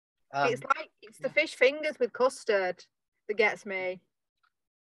 It's the fish fingers with custard that gets me.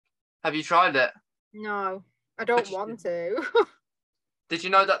 Have you tried it? No, I don't want to. Did you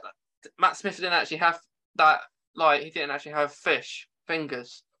know that Matt Smith didn't actually have that? Like, he didn't actually have fish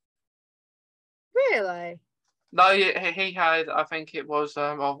fingers. Really? No, he had. I think it was.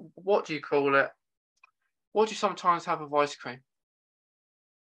 What do you call it? What do you sometimes have with ice cream?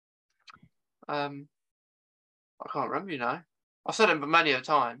 I can't remember. You know, I've said it many of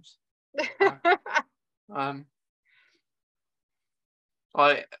times.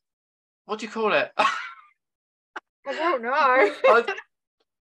 Like, what do you call it? I don't know.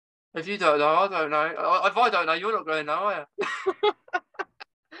 If you don't know, I don't know. If I don't know, you're not going to know,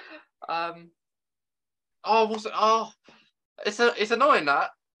 are you? Oh, what's it? Oh, it's annoying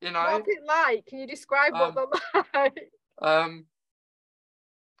that, you know. What's it like? Can you describe what they're like?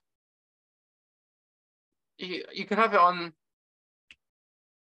 You can have it on.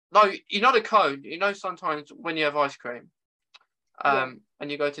 No, you know the cone. You know sometimes when you have ice cream, and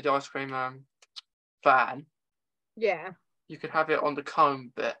you go to the ice cream van. Yeah. You could have it on the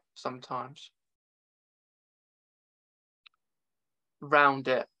cone bit sometimes. Round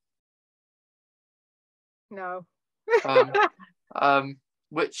it. No.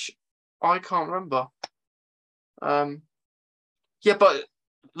 Which I can't remember. Yeah, but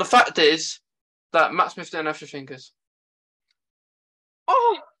the fact is that Matt Smith didn't have fish fingers.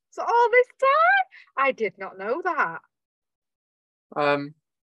 Oh, so all this time? I did not know that.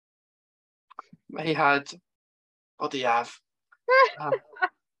 He had. What do you have?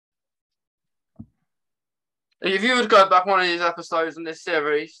 If you would go back one of these episodes in this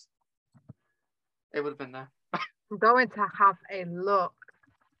series, it would have been there. I'm going to have a look.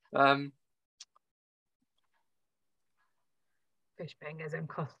 Fish fingers and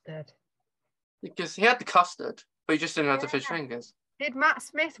custard. Because he had the custard, but he just didn't have the fish fingers. Did Matt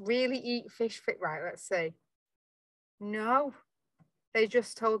Smith really eat fish? Right, let's see. No, they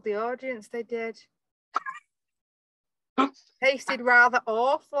just told the audience they did. Tasted rather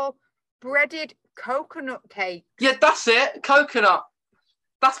awful. Breaded coconut cake. Yeah, that's it. Coconut.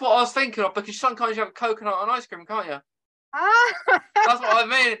 That's what I was thinking of, because sometimes you have coconut on ice cream, can't you? Ah, that's what I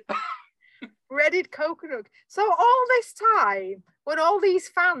mean. Breaded coconut. So all this time, when all these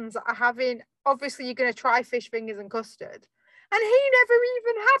fans are having, obviously you're going to try fish fingers and custard, and he never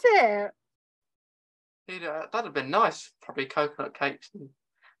even had it. That'd have been nice. Probably coconut cakes and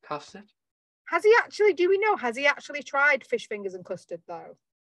custard. Has he actually, do we know, has he actually tried fish fingers and custard though?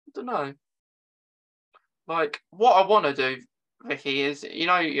 I don't know. Like, what I want to do, Vicky, is, you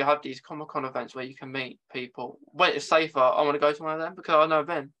know, you have these Comic-Con events where you can meet people. When it's safer, I want to go to one of them because I know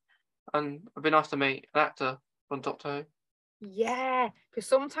Ben. And it'd be nice to meet an actor from Doctor Who. Yeah, because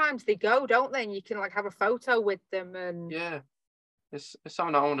sometimes they go, don't they? And you can like have a photo with them. And yeah, it's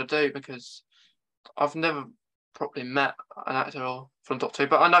something I want to do because I've never properly met an actor from Doctor Who,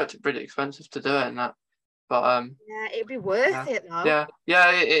 but I know it's really expensive to do it and that. But yeah, it'd be worth it though. Yeah,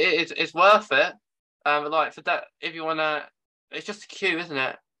 it's worth it. Like for that, if you wanna, it's just a queue, isn't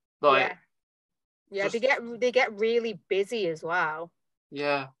it? Like yeah, they get really busy as well.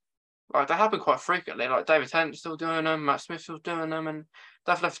 Yeah. Like they happen quite frequently. Like David Tennant's still doing them, Matt Smith's still doing them, and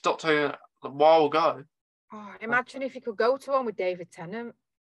they've left Doctor Who a while ago. Oh, imagine if you could go to one with David Tennant.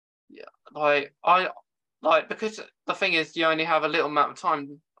 Yeah, because the thing is, you only have a little amount of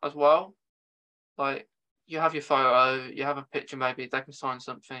time as well. Like you have your photo, you have a picture, maybe they can sign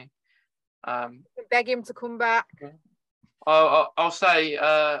something. Beg him to come back. I'll say,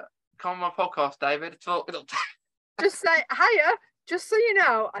 come on my podcast, David. Just say hiya. Just so you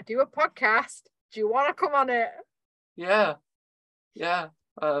know, I do a podcast. Do you want to come on it? Yeah.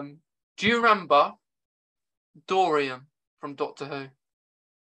 Do you remember Dorian from Doctor Who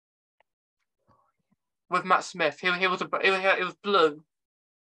with Matt Smith? He was blue.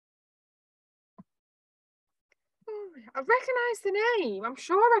 I recognise the name. I'm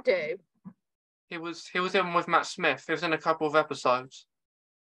sure I do. He was in with Matt Smith. He was in a couple of episodes.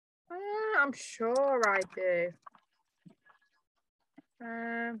 I'm sure I do.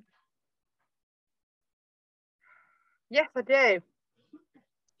 Yes, I do.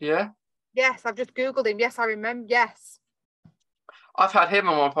 Yeah? Yes, I've just Googled him. Yes, I remember. Yes. I've had him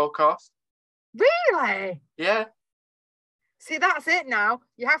on my podcast. Really? Yeah. See, that's it now.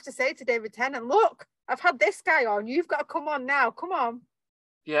 You have to say to David Tennant, look, I've had this guy on. You've got to come on now. Come on.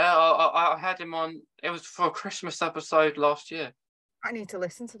 Yeah, I had him on. It was for a Christmas episode last year. I need to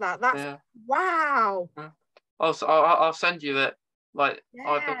listen to that. That's wow. Yeah. I'll send you it. Like,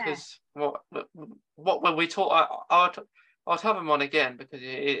 Yeah. because what when we talk, I'd have him on again because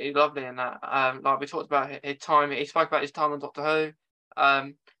he's lovely in that. Like we talked about his time. He spoke about his time on Doctor Who.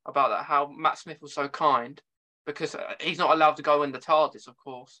 About that, how Matt Smith was so kind because he's not allowed to go in the TARDIS, of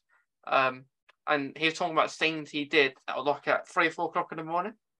course. And he was talking about scenes he did at 3 or 4 o'clock in the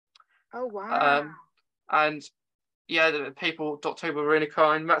morning. Oh wow. And yeah, the people, Doctor Who were really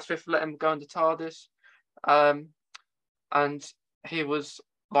kind. Matt Smith let him go in the TARDIS. And he was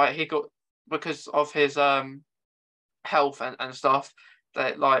like, he got, because of his health and stuff,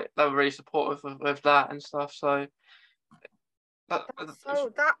 they were really supportive with that and stuff. So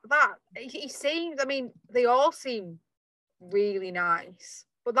he seems, I mean, they all seem really nice,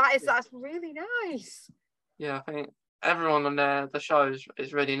 but that's really nice. Yeah, I think everyone on the show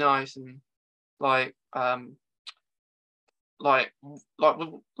is really nice, and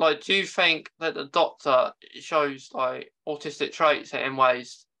do you think that the Doctor shows like autistic traits in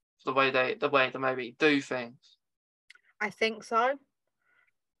ways, the way they maybe do things? I think so.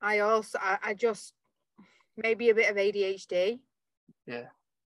 I just maybe a bit of ADHD. Yeah.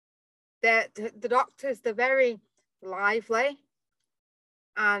 The Doctors, they're very lively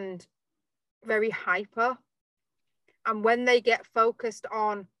and very hyper, and when they get focused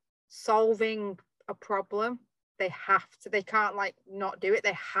on solving a problem, they can't like not do it.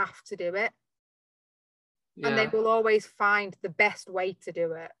 They have to do it. Yeah. And they will always find the best way to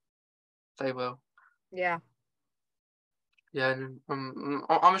do it. They will. Yeah. Yeah,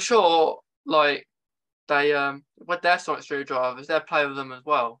 I'm sure like they with their sonic screwdrivers, they play with them as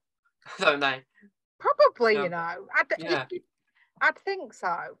well, don't they? Probably, yeah. You know. I'd think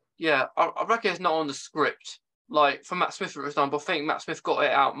so. Yeah, I reckon it's not on the script. Like for Matt Smith, for example, I think Matt Smith got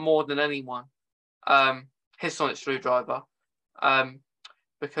it out more than anyone. His sonic screwdriver,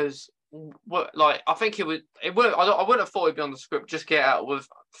 because I think it would. I wouldn't have thought it'd be on the script. Just get out with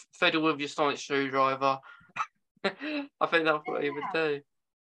fiddle with your sonic screwdriver. I think that's what he would do.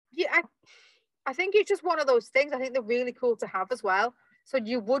 Yeah, I think it's just one of those things. I think they're really cool to have as well. So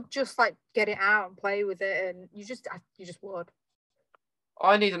you would just like get it out and play with it, and you just would.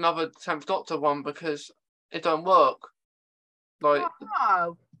 I need another 10th Doctor one because it don't work. Like,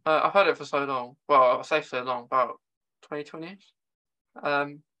 I've had it for so long. Well, I say so long, about 2020.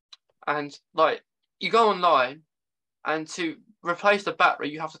 And like you go online, and to replace the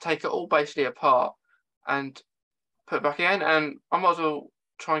battery, you have to take it all basically apart and put it back in. And I might as well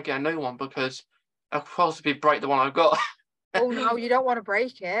try and get a new one because I'll possibly break the one I've got. Oh no, you don't want to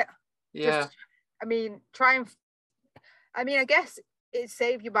break it. Yeah. I guess it'd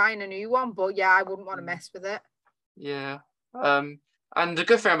save you buying a new one, but yeah, I wouldn't want to mess with it. Yeah. And the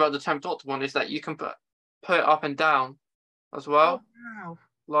good thing about the 10th Doctor one is that you can put it up and down as well. Oh,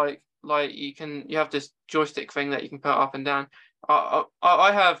 wow. Like you have this joystick thing that you can put up and down. I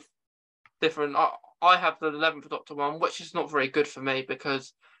have different. I have the 11th Doctor one, which is not very good for me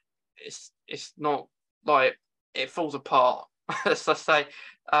because it's not like it falls apart. Let's say.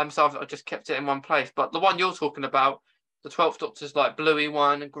 So I've just kept it in one place. But the one you're talking about, the 12th Doctor's like bluey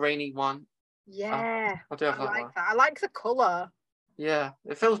one and greeny one. Yeah, I do have that like one. that. I like the colour. Yeah,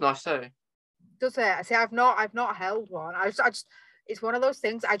 it feels nice too. Does it? See, I've not held one. I just it's one of those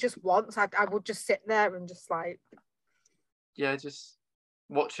things I just want. So I would just sit there and just like. Yeah, just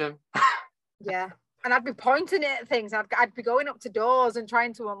watch him. Yeah, and I'd be pointing at things. I'd be going up to doors and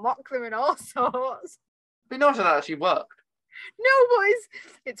trying to unlock them and all sorts. It'd be nice if that actually worked. No, but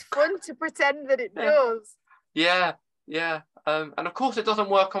it's fun to pretend that it does. Yeah. And of course, it doesn't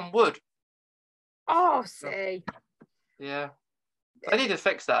work on wood. Oh, see. Yeah. I need to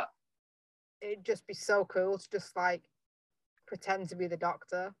fix that. It'd just be so cool to just like pretend to be the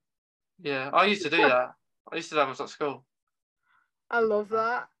Doctor. Yeah, I used to do that. I used to do that when I was at school. I love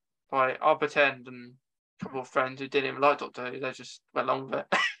that. Like, I'll pretend, and a couple of friends who didn't even like Doctor Who, they just went along with it.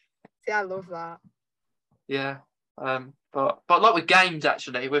 See, I love that. Yeah. But like with games,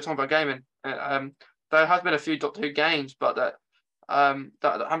 actually, we're talking about gaming. There has been a few Doctor Who games, but that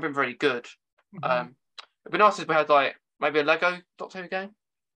haven't been very good. Mm-hmm. It'd be nice if we had like maybe a Lego Doctor Who game.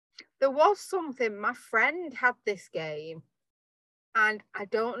 There was something, my friend had this game, and I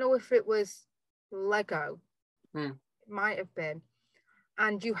don't know if it was Lego. It might have been.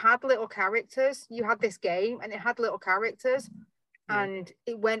 And you had little characters. You had this game, and it had little characters, and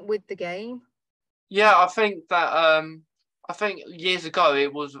it went with the game. Yeah, I think that I think years ago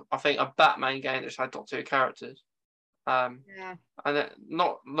it was a Batman game that had Doctor Who characters. And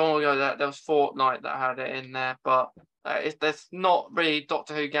not long ago that there was Fortnite that had it in there, but there's not really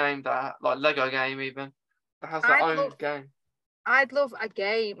Doctor Who game that like Lego game even that has their own game. I'd love a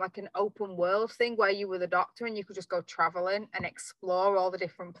game like an open world thing where you were the Doctor and you could just go traveling and explore all the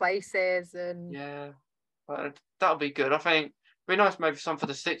different places and that would be good. I think it'd be nice maybe some for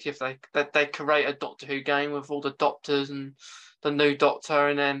the 60 if they create a Doctor Who game with all the Doctors and the new Doctor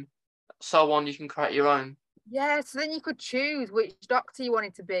and then so on. You can create your own. Yeah, so then you could choose which Doctor you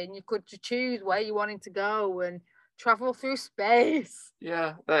wanted to be, and you could choose where you wanted to go and travel through space.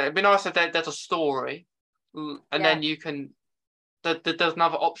 Yeah, it'd be nice if there's a story, and then you can. There's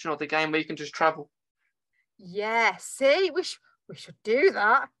another option of the game where you can just travel. Yeah, see, we should do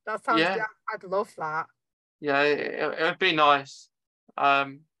that. That sounds good. I'd love that. Yeah, it'd be nice. I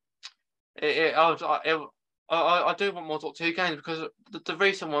do want more Doctor Who games because the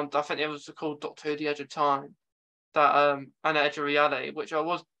recent one, I think it was called Doctor Who: The Edge of Time, that and Edge of Reality, which I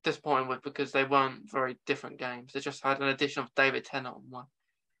was disappointed with because they weren't very different games. They just had an addition of David Tennant on one,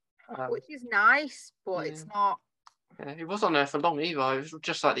 which is nice, but it's not. Yeah, he wasn't on there for long either. It was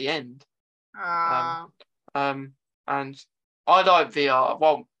just like the end. And I like VR.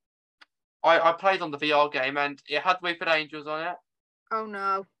 Well, I played on the VR game and it had Weeping Angels on it. Oh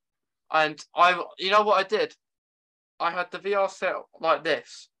no. And you know what I did? I had the VR set like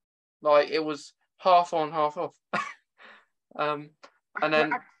this. Like it was half on, half off. And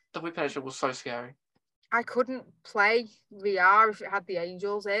then the Weeping Angel was so scary. I couldn't play VR if it had the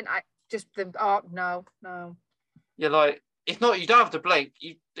angels in. No. Yeah, like it's not. You don't have to blink.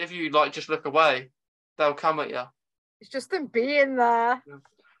 If you like, just look away, they'll come at you. It's just them being there. Yeah.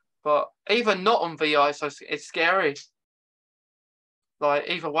 But even not on VR, it's scary. Like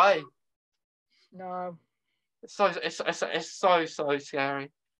either way. No. It's so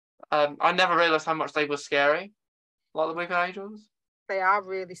scary. I never realised how much they were scary. Like the Weeping Angels. They are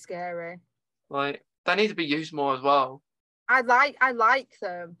really scary. Like they need to be used more as well. I like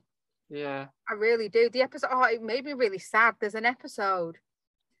them. Yeah. I really do. The episode, it made me really sad. There's an episode,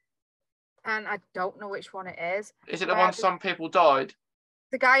 and I don't know which one it is. Is it the one some people died?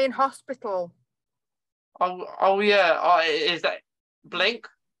 The guy in hospital. Oh yeah. Is that Blink?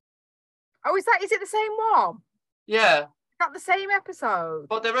 Oh, is it the same one? Yeah. Is that the same episode?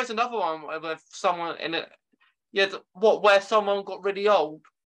 But there is another one with someone in it. Yeah, where someone got really old?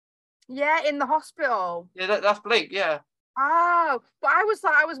 Yeah, in the hospital. Yeah, that's Blink, yeah. Oh, but I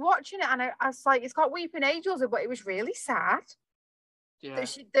was watching it and I was like, it's got Weeping Angels, but it was really sad. Yeah.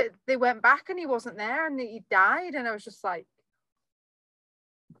 That they went back and he wasn't there and he died, and I was just like,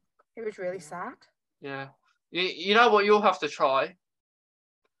 it was really sad. Yeah. You know what you'll have to try?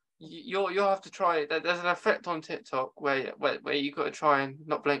 You'll have to try it. There's an effect on TikTok where you got to try and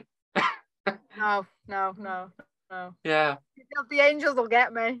not blink. No. Yeah. The angels will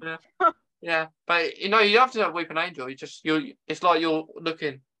get me. Yeah. Yeah, but you have to have Weeping Angel. It's like you're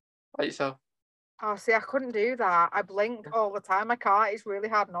looking at yourself. Oh, see, I couldn't do that. I blink all the time. I can't. It's really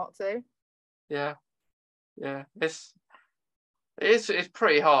hard not to. Yeah. It's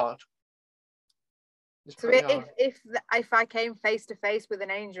pretty hard. So if I came face to face with an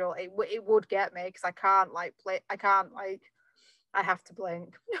angel, it would get me because I can't play. I have to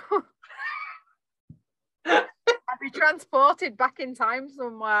blink. I'd be transported back in time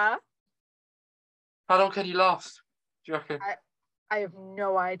somewhere. How long can you last? Do you reckon? I have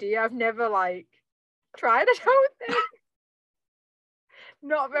no idea. I've never tried. I don't think.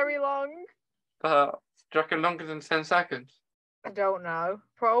 Not very long. Do you reckon longer than 10 seconds? I don't know.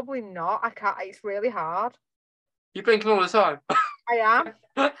 Probably not. I can't. It's really hard. You blink all the time. I am.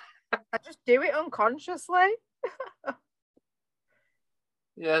 I just do it unconsciously.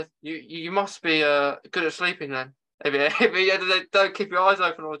 Yeah, you must be good at sleeping then. If you don't keep your eyes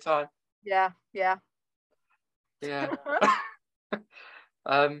open all the time. Yeah. Yeah.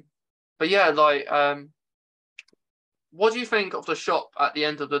 But yeah, what do you think of the shop at the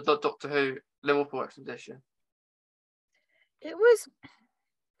end of the Doctor Who Liverpool exhibition? It was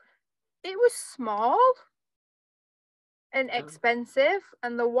small and expensive,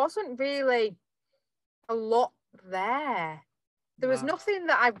 and there wasn't really a lot there. There was nothing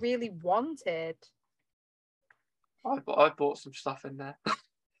that I really wanted. I bought some stuff in there.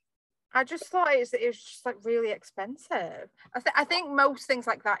 I just thought it was just like really expensive. I think most things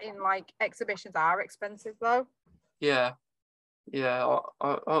like that in like exhibitions are expensive though. Yeah, yeah.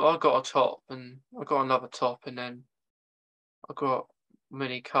 I got a top, and I got another top, and then I got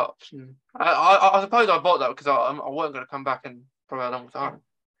mini cups, and I suppose I bought that because I wasn't going to come back in for a long time.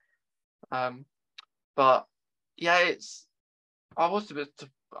 But yeah, it's I was a bit.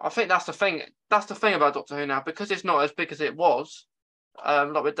 I think that's the thing. That's the thing about Doctor Who now, because it's not as big as it was.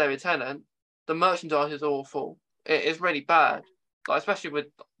 Like with David Tennant, the merchandise is awful. It is really bad. Like especially with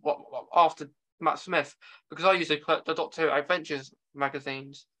what after Matt Smith, because I used to collect the Doctor Who Adventures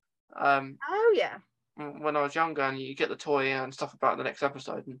magazines. Oh yeah. When I was younger, and you get the toy and stuff about the next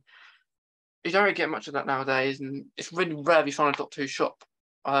episode, and you don't really get much of that nowadays, and it's really rare you find a Doctor Who shop.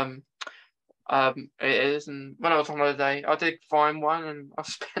 It is, and when I was on holiday, I did find one, and I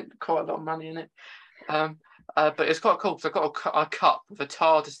spent quite a lot of money in it. But it's quite cool because I got a cup with a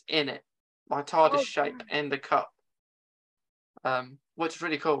TARDIS in it, my TARDIS Oh, shape in the cup, which is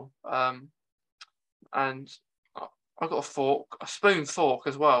really cool. And I got a fork, a spoon fork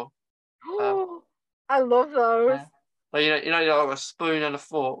as well. oh, I love those. Yeah. Like, like a spoon and a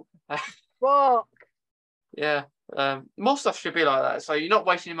fork. What? Yeah. More stuff should be like that. So you're not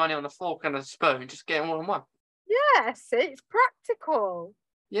wasting your money on a fork and a spoon, just getting all in one. Yeah, see, it's practical.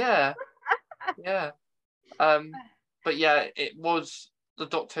 Yeah. Yeah. But yeah, it was the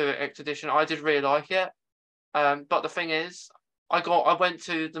Doctor Who X edition. I did really like it. But the thing is, I went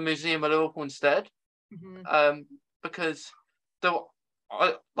to the Museum of Liverpool instead. Mm-hmm. Because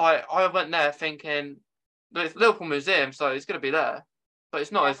I went there thinking it's Liverpool Museum, so it's gonna be there. But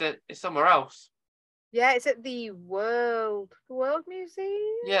it's not, Yeah. is it? It's somewhere else. Yeah, it's at the World Museum.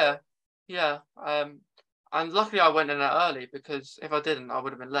 Yeah. Yeah. And luckily I went in there early, because if I didn't, I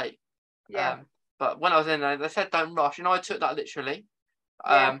would have been late. Yeah. But when I was in there, they said don't rush, and I took that literally.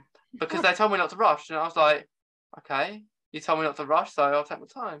 Yeah. Because they told me not to rush, and I was like, okay, you told me not to rush, so I'll take my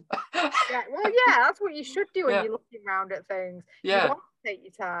time. Yeah. Well, yeah, that's what you should do when Yeah, you're looking around at things. You yeah, want to take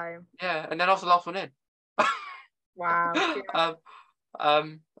your time. yeah. And then I was the last one in. Wow. Yeah. I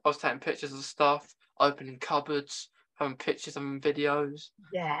was taking pictures of stuff, opening cupboards, having pictures and videos.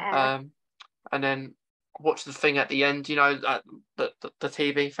 Yeah. And then watch the thing at the end. The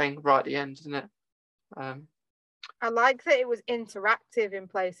TV thing right at the end, isn't it? I like that it was interactive in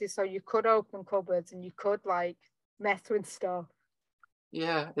places, so you could open cupboards and you could like mess with stuff.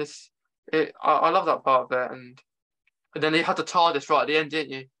 Yeah, I love that part of it, and then you had the TARDIS right at the end,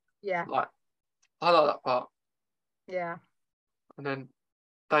 didn't you? Yeah. Like, I like that part. Yeah. And then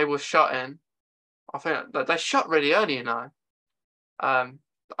they were shut in. I think that they shut really early, I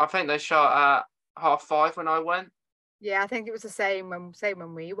think they shut at 5:30 when I went. Yeah, I think it was the same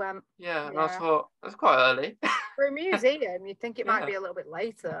when we went. Yeah, and I Yeah. thought that's quite early. For a museum, you'd think it might Yeah, be a little bit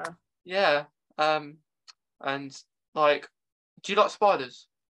later. yeah. And like, do you like spiders?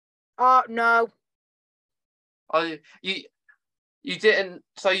 Oh no. I you didn't,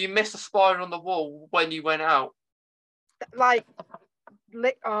 so you missed a spider on the wall when you went out. Like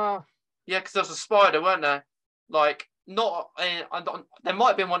oh Yeah, because there was a spider, weren't there? Like, not in, there might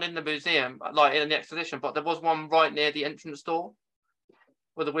have been one in the museum, like in the exhibition, but there was one right near the entrance door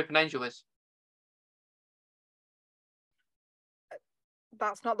where the Whipping Angel is.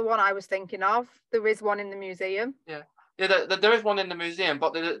 that's not the one I was thinking of. There is one in the museum. Yeah, yeah. There is one in the museum,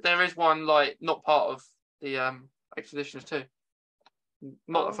 but there is one like not part of the exhibitions too.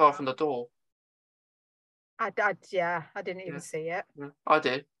 Not that Oh far no. from the door. Yeah, I didn't even Yeah, see it. yeah. I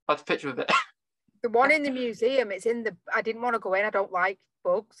did. I had a picture of it. The one in the museum, it's in the I didn't want to go in. I don't like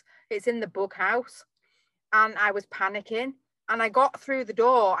bugs. It's in the bug house. And I was panicking. And I got through the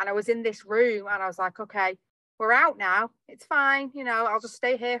door and I was in this room and I was like, okay, we're out now. It's fine. I'll just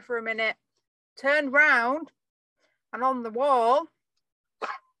stay here for a minute. Turned round and on the wall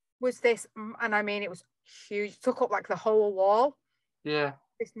was this, and I mean, it was huge, it took up like the whole wall. Yeah.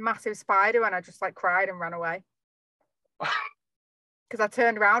 This massive spider, and I just like cried and ran away because I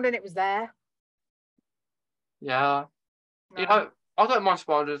turned around and it was there. Yeah. No, I don't mind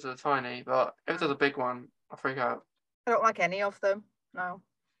spiders that are tiny, but if there's no. a big one, I freak out. I don't like any of them. No.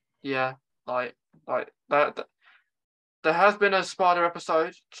 Yeah, like that. There has been a spider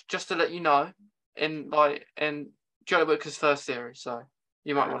episode, just to let you know, in Joe Whitaker's first series, so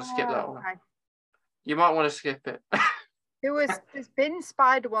you might want to skip that Oh, one. okay. You might want to skip it. There's been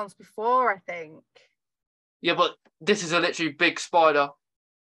spider ones before, I think. Yeah, but this is a literally big spider,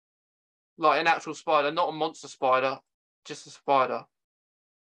 like an actual spider, not a monster spider, just a spider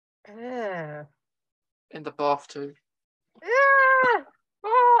Ugh. in the bath too, Ugh.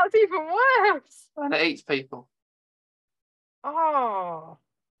 Oh, it's even worse. and it eats people. Oh,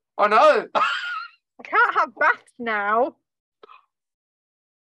 I know. I can't have baths now.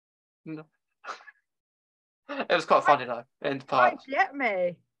 No. It was quite funny though in Might parts. get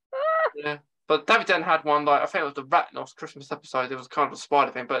me. Yeah. But David Tennant had one like I think it was the Ratnos Christmas episode. It was kind of a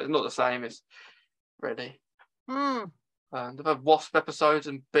spider thing, but it's not the same. It's really. Mm. They've had wasp episodes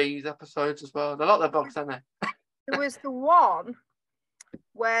and bees episodes as well. They like their bugs, don't they? There was the one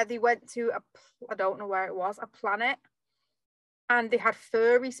where they went to I don't know where it was, a planet, and they had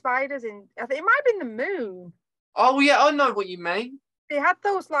furry spiders in. I think it might have been the moon. Oh yeah, I know what you mean. They had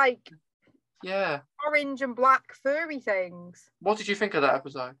those like Yeah. orange and black furry things. What did you think of that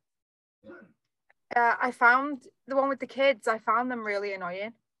episode? I found the one with the kids. I found them really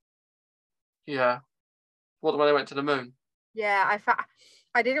annoying. Yeah. What, the one they went to the moon? Yeah,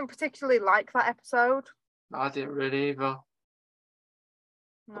 I didn't particularly like that episode. No, I didn't really either.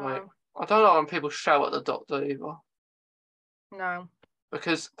 No, Like, I don't like when people shout at the doctor either. no.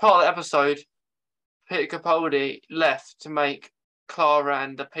 Because part of the episode, Peter Capaldi left to make Clara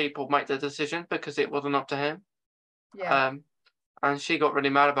and the people make the decision because it wasn't up to him. Yeah, And she got really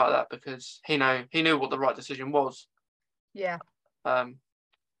mad about that because he knew what the right decision was. yeah.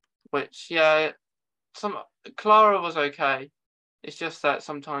 Which yeah, Clara was okay. It's just that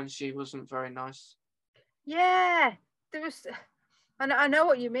sometimes she wasn't very nice. Yeah, there was. I know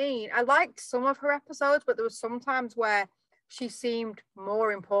what you mean. I liked some of her episodes, but there was some times where she seemed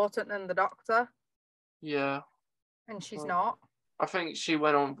more important than the Doctor, Yeah, and she's well, not. I think she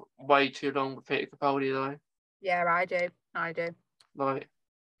went on way too long with Peter Capaldi though. Yeah, I do. Like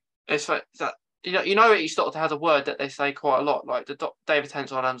it's like that. You know, each Doctor has a word that they say quite a lot. Like David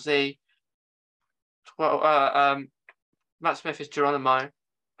Tennant's on Z. Well, Matt Smith is Geronimo,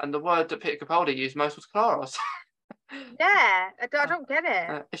 and the word that Peter Capaldi used most was Clara's. Yeah, I don't get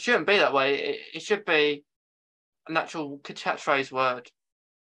it. It shouldn't be that way. It should be an actual catchphrase word,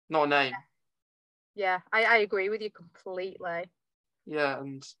 not a name. Yeah, I agree with you completely. Yeah,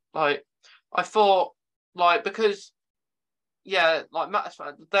 and like I thought, like because yeah, like Matt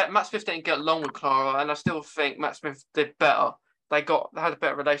Smith didn't get along with Clara, and I still think Matt Smith did better. They had a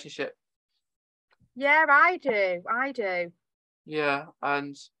better relationship. Yeah, I do. Yeah,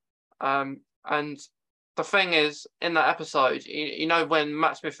 and the thing is, in that episode, you know when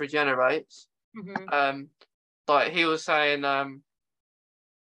Matt Smith regenerates, Mm-hmm. like he was saying,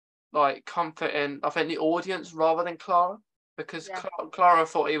 like comforting, I think the audience rather than Clara, because Yeah, Clara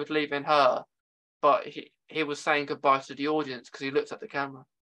thought he was leaving her, but he was saying goodbye to the audience because he looked at the camera.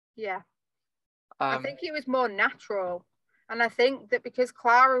 yeah. I Um, think it was more natural, and I think that because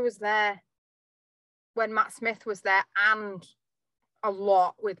Clara was there when Matt Smith was there, and a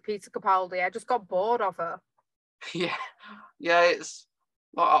lot with Peter Capaldi, I just got bored of her. yeah, yeah, it's.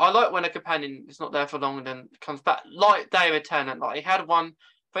 Like, I like when a companion is not there for long and then comes back, like David Tennant. Like he had one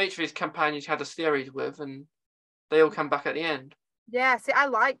for each of his companions, he had a series with, and they all come back at the end. Yeah, see, I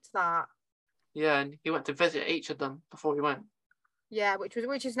liked that. Yeah, and he went to visit each of them before he went. Yeah, which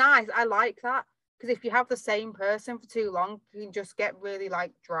is nice. I like that because if you have the same person for too long, you can just get really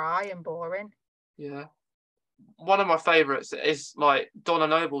like dry and boring. Yeah, one of my favourites is like Donna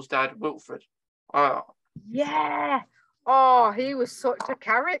Noble's dad, Wilfred. Uh, Yeah. Oh, he was such a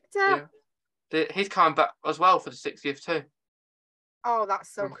character. yeah, he's coming back as well for the 60th too. Oh, that's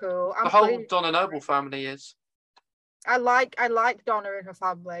so cool. The I'm whole pleased. Donna Noble family is. I like Donna and her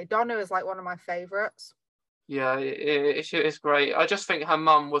family. Donna is like one of my favorites. Yeah, it's great. I just think her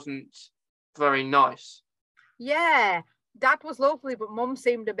mum wasn't very nice. Yeah, Dad was lovely, but Mum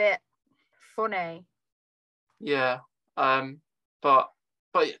seemed a bit funny. Yeah, but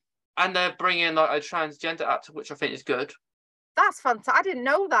and they're bringing like a transgender actor, which I think is good. That's fantastic. I didn't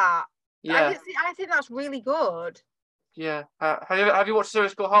know that. Yeah, I think that's really good. yeah. Have you watched a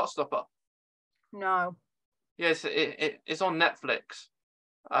series called Heartstopper? No. Yes, it's on Netflix.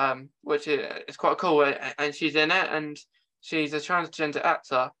 Which is quite cool, and she's in it, and she's a transgender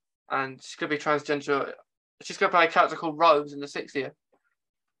actor, and she's gonna be transgender. She's gonna play a character called Rose in the 60th.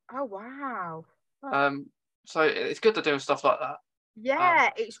 Oh wow. So it's good they're doing stuff like that. Yeah,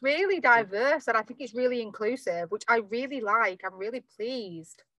 it's really diverse and I think it's really inclusive, which I really like. I'm really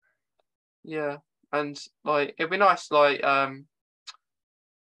pleased. Yeah, and like it'd be nice, like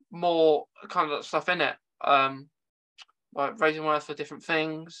more kind of stuff in it. Like raising awareness for different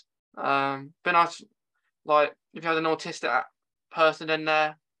things. Be nice, like if you had an autistic person in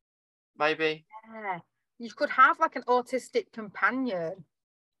there, maybe. Yeah. You could have like an autistic companion.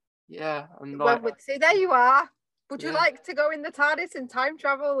 Yeah, and like See, there you are. Would you yeah. like to go in the TARDIS and time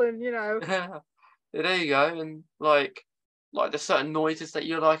travel and There you go, and like like there's certain noises that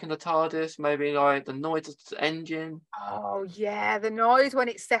you like in the TARDIS, maybe like the noise of the engine. Oh yeah, the noise when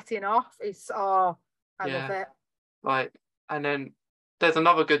it's setting off is I love Yeah, it. like, and then there's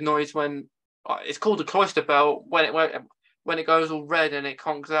another good noise when it's called the cloister bell when it goes all red and it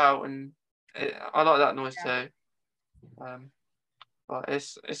conks out, and I like that noise too. But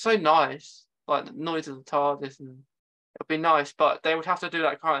it's so nice, like the noise of the TARDIS, and it'd be nice, but they would have to do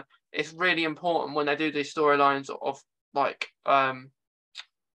that kind of. It's really important when they do these storylines of like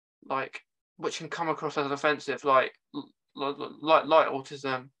which can come across as offensive, like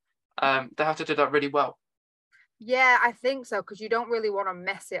autism. They have to do that really well. Yeah, I think so, because you don't really want to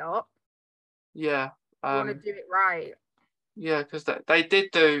mess it up. Yeah. You want to do it right. Yeah, because they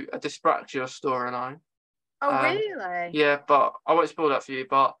did do a Dyspraxia storyline. Oh, really? Yeah, but I won't spoil that for you.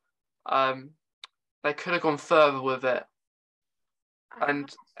 But they could have gone further with it, and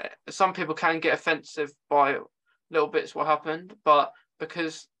some people can get offensive by little bits what happened, but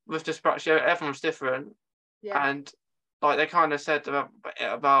because with Dyspraxia everyone's different, Yeah. and like they kind of said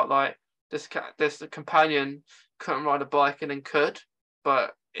about like this companion couldn't ride a bike and then could,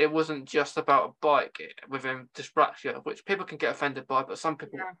 but it wasn't just about a bike within Dyspraxia, which people can get offended by, but some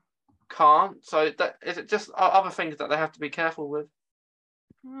people can't. So that is it. Just other things that they have to be careful with.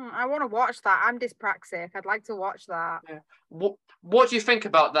 I want to watch that. I'm dyspraxic. I'd like to watch that. Yeah. What do you think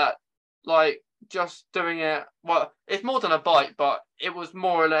about that? Like just doing it. Well, it's more than a bike, but it was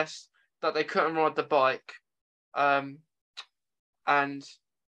more or less that they couldn't ride the bike, and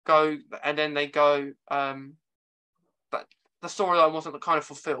go, and then they go. But the storyline wasn't kind of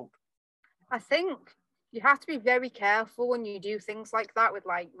fulfilled. I think you have to be very careful when you do things like that with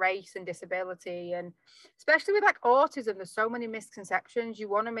like race and disability, and especially with like autism. There's so many misconceptions. You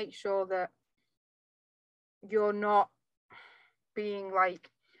want to make sure that you're not being like,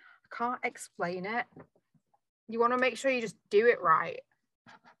 I can't explain it. You want to make sure you just do it right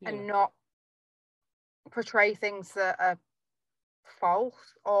and not portray things that are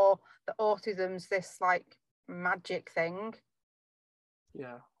false, or that autism's this like magic thing.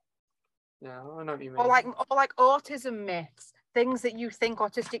 Yeah, I know what you mean. Or like autism myths, things that you think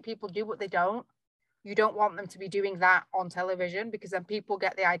autistic people do but they don't. You don't want them to be doing that on television, because then people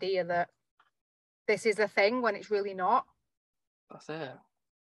get the idea that this is a thing when it's really not. That's it.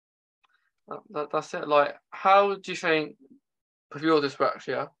 That's it. Like, how do you think with your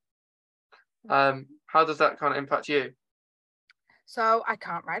dyspraxia? How does that kind of impact you? So I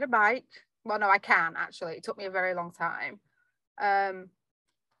can't ride a bike. Well, no, I can actually. It took me a very long time.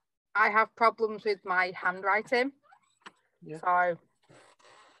 I have problems with my handwriting. Yeah. So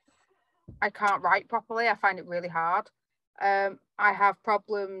I can't write properly. I find it really hard. I have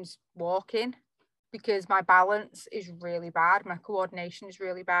problems walking because my balance is really bad. My coordination is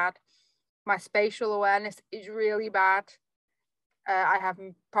really bad. My spatial awareness is really bad. I have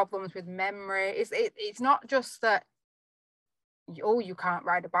problems with memory. It's not just that, you can't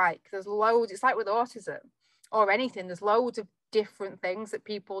ride a bike. There's loads. It's like with autism or anything. There's loads of different things that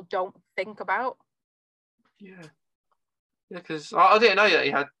people don't think about. Yeah, because I didn't know that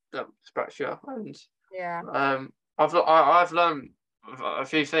you had dyspraxia, and I've learned a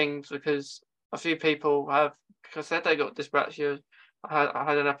few things because a few people have said they got dyspraxia. I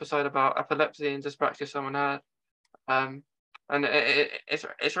had an episode about epilepsy and dyspraxia someone had, and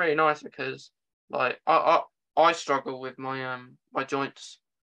it's really nice because like I struggle with my my joints.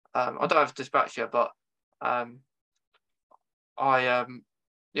 I don't have dyspraxia, but I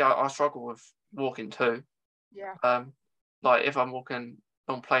struggle with walking too. Yeah. Like if I'm walking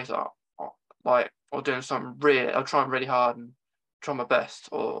on place, or doing something really, I'm trying really hard and try my best,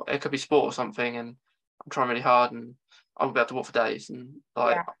 or it could be sport or something, and I'm trying really hard and I won't be able to walk for days, and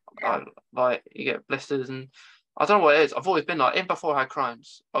like you get blisters, and I don't know what it is. I've always been like, even before I had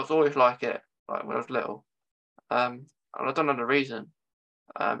Crohn's, I was always like it, like when I was little, and I don't know the reason.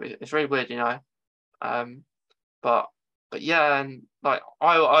 It's really weird, but yeah, and like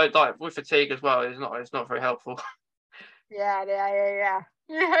I like with fatigue as well. It's not very helpful. Yeah,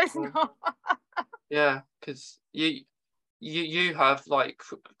 it's not. Yeah, because you have like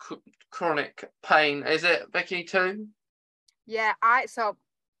chronic pain. Is it, Becky, too? Yeah, I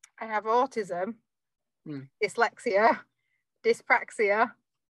have autism, dyslexia, dyspraxia,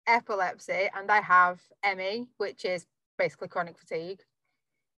 epilepsy, and I have ME, which is basically chronic fatigue.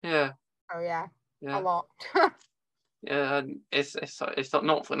 Yeah. Oh yeah. A lot. Yeah, and it's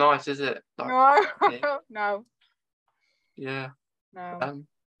not for nice, is it? Like, no. No. Yeah. No.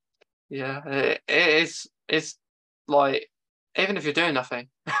 Yeah, it's like, even if you're doing nothing.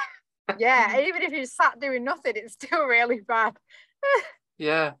 Yeah, even if you sat doing nothing, it's still really bad.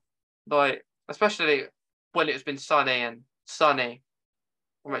 Yeah, like especially when it's been sunny and sunny.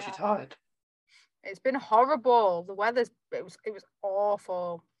 What makes you Yeah. tired? It's been horrible. The weather's it was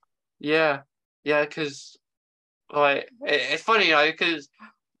awful. Yeah, yeah, because like it's funny, because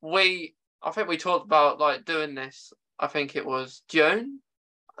I think we talked about like doing this. I think it was June.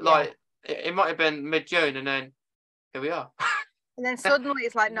 Yeah. Like it might have been mid-June, and then here we are. And then suddenly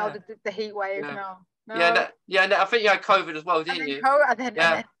it's like, no, Yeah, the heat wave, yeah, no, yeah, no. no, I think you had COVID as well, And didn't then you? COVID, and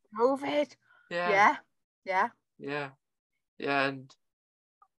Yeah, then COVID. yeah, Yeah, yeah, yeah, yeah, and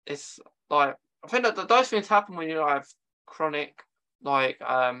it's like I think that those things happen when you have chronic like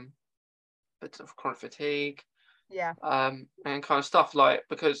bits of chronic fatigue yeah, and kind of stuff like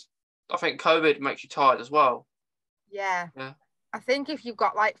because I think COVID makes you tired as well. yeah. Yeah, I think if you've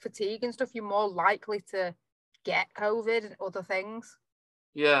got like fatigue and stuff, you're more likely to get COVID and other things.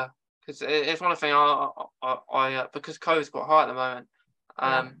 yeah, because it's one of the things because COVID's quite high at the moment,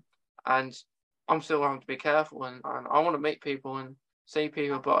 Yeah, and I'm still having to be careful and I want to meet people and see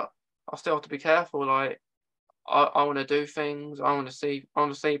people, but I still have to be careful. Like I want to do things. I want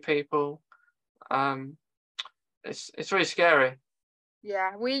to see people. Um, it's really scary.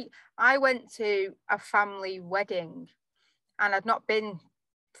 yeah. I went to a family wedding, and I'd not been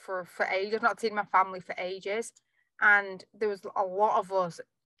for ages. I've not seen my family for ages, and there was a lot of us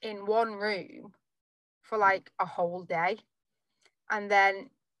in one room for like a whole day, and then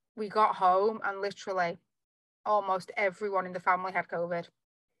we got home and literally almost everyone in the family had COVID.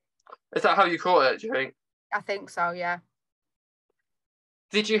 Is that how you caught it? Do you think? I think so, yeah.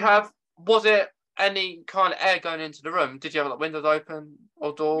 Did you have? Was it any kind of air going into the room? Did you have like windows open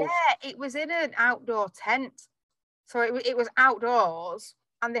or doors? Yeah, it was in an outdoor tent. So it was outdoors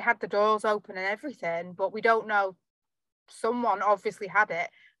and they had the doors open and everything, but we don't know. Someone obviously had it.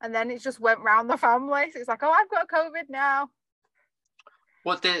 And then it just went round the family. So it's like, oh, I've got COVID now.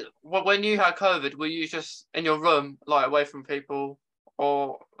 When you had COVID? Were you just in your room, like away from people,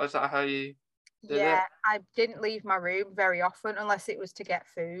 or is that how you did Yeah, it? I didn't leave my room very often unless it was to get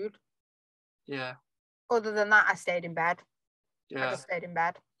food. Yeah, Other than that, I stayed in bed. I yeah. just stayed in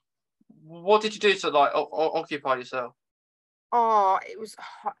bed. What did you do to like occupy yourself? Oh, it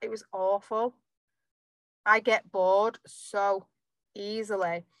was awful. I get bored so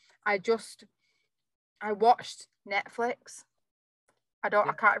easily. I just I watched Netflix. I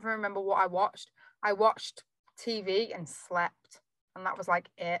Yeah, can't even remember what I watched. I watched TV and slept, and that was like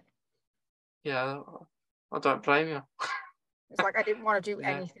it. yeah. I don't blame you. It's like I didn't want to do Yeah,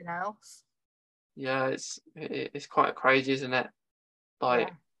 anything else. yeah. It's quite crazy, isn't it? Yeah,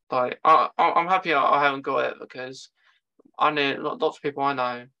 Like I'm happy I haven't got it because I know lots of people I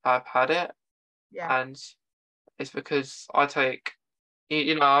know have had it, yeah, and it's because I take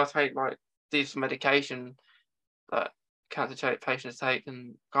I take like these medication that cancer patients take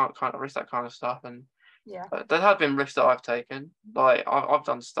and can't risk that kind of stuff. And yeah, there have been risks that I've taken. Like I've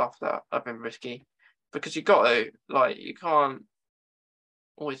done stuff that have been risky because you got to like you can't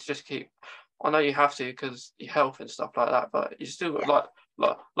always just keep. I know you have to because your health and stuff like that, but you still got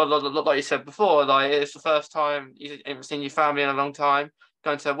yeah, like you said before, like it's the first time you haven't seen your family in a long time.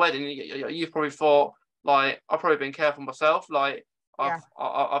 Going to a wedding, you've probably thought like I've probably been careful myself. Like yeah.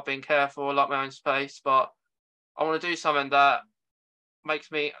 I've been careful, like my own space, but I want to do something that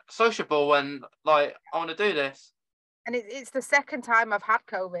makes me sociable and like I want to do this. And it's the second time I've had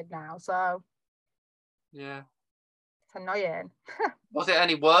COVID now, so Yeah. it's annoying. Was it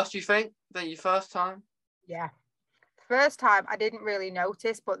any worse, do you think, than your first time? Yeah. First time I didn't really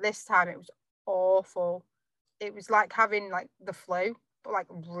notice, but this time it was awful. It was like having like the flu, but like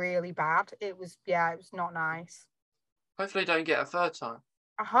really bad. It was not nice. Hopefully, don't get a third time.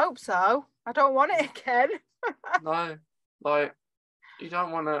 I hope so. I don't want it again. No, like you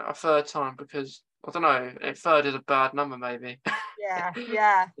don't want a third time because I don't know. A third is a bad number, maybe. Yeah,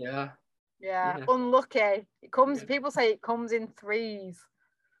 yeah, Yeah, yeah. yeah, Unlucky. yeah, People say it comes in threes.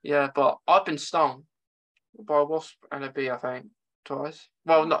 yeah. But I've been stung by a wasp and a bee. I think twice.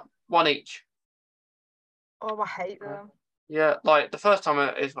 Well, not one each. Oh, I hate Uh, them. yeah, like the first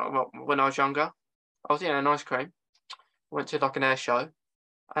time is when I was younger. I was eating an ice cream. Went to like an air show,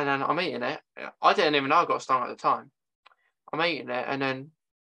 and then I'm eating it. I didn't even know I got stung at the time. I'm eating it, and then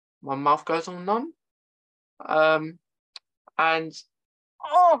my mouth goes all numb. And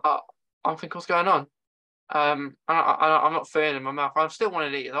Oh, I, I'm thinking, what's going on? I'm not feeling in my mouth. I still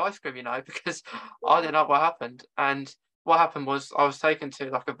wanted to eat the ice cream, because I didn't know what happened. And what happened was I was taken to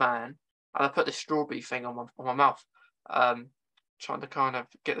like a van, and I put this strawberry thing on my mouth, um, trying to kind of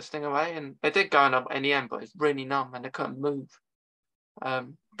get the sting away. And it did go in the end, but it's really numb, and I couldn't move.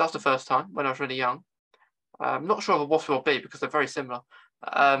 That's the first time when I was really young. Not sure of a wasp or bee because they're very similar.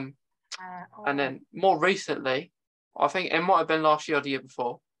 Um, and oh, then more recently. I think it might have been last year or the year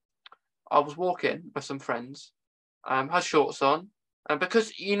before. I was walking with some friends, had shorts on, and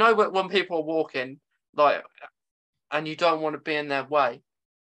because you know when people are walking, like, and you don't want to be in their way,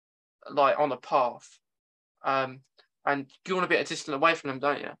 like on a path, and you want to be a distance away from them,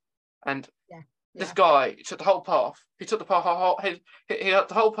 don't you? And Yeah. this guy took the whole path. He took the path. He had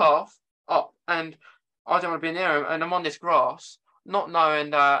the whole path up, and I don't want to be near him. And I'm on this grass, not knowing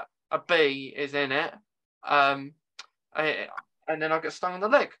that a bee is in it. Um, and then I get stung on the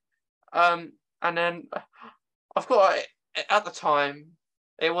leg. And then I've got at the time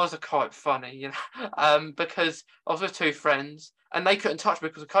it was quite funny, you know, because I was with two friends and they couldn't touch me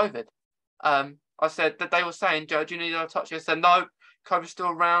because of COVID. I said that they were saying, Joe, do you need to touch you? I said, no, COVID's still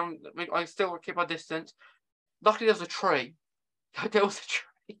around. I still keep our distance. Luckily, there was a tree. There was a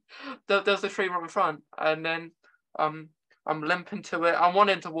tree. There was a tree right in front, and then I'm limping to it. I'm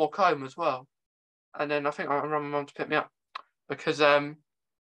wanting to walk home as well, and then I think I rang my mum to pick me up because I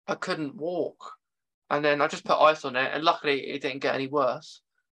couldn't walk, and then I just put ice on it, and luckily it didn't get any worse.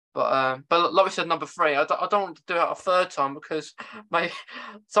 But like we said, number three, I don't want to do it a third time because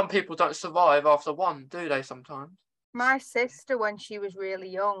some people don't survive after one, do they? Sometimes. My sister, when she was really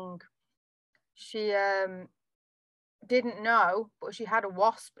young, she didn't know, but she had a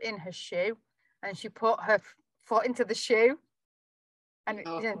wasp in her shoe, and she put her foot into the shoe, and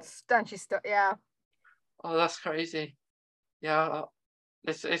and she stuck. Yeah. Oh, that's crazy. Yeah,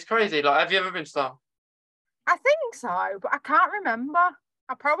 it's crazy. Like, have you ever been stung? I think so, but I can't remember.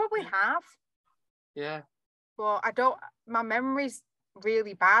 I probably have, Yeah. but I don't. My memory's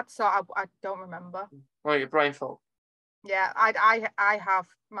really bad, so I don't remember. Well, your brain fault. Yeah, I have,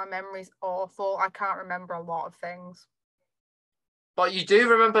 my memory's awful. I can't remember a lot of things. But you do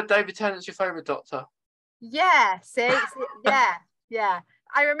remember David Tennant's your favourite Doctor? Yeah, see, yeah.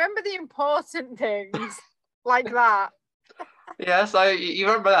 I remember the important things like that. Yeah, so you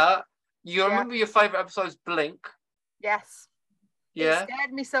remember that. You remember your favourite episode's Blink? Yes. Yeah. It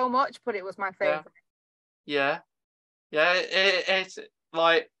scared me so much, but it was my favourite. Yeah. It's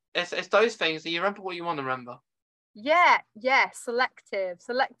like it's those things that you remember what you want to remember. Yeah, selective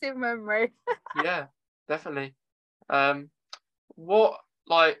memory. Yeah, definitely. What,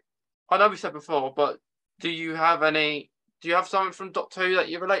 like, I know we said before, but do you have something from Doctor Who that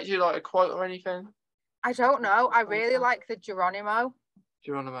you relate to, like a quote or anything? I don't know. I really like the Geronimo.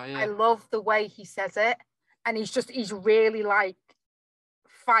 Geronimo, yeah. I love the way he says it, and he's really like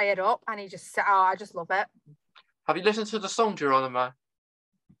fired up, and I just love it. Have you listened to the song Geronimo?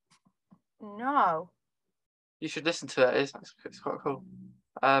 No. You should listen to it. It's quite cool.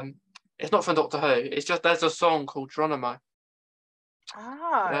 It's not from Doctor Who. It's just there's a song called Geronimo.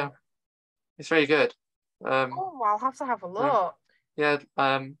 Oh. Yeah, it's really good. I'll have to have a look. Yeah.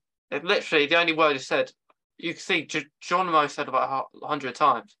 It literally the only word is said. You can see Geronimo said about 100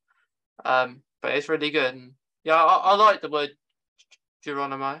 times. But it's really good. And yeah, I like the word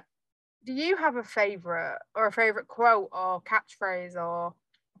Geronimo. Do you have a favourite quote or catchphrase or?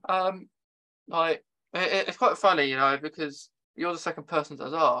 Like it's quite funny, you know, because you're the second person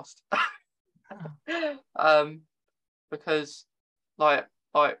that's asked. Because like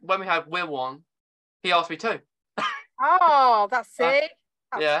when we had Will on, he asked me too. Oh, that's it.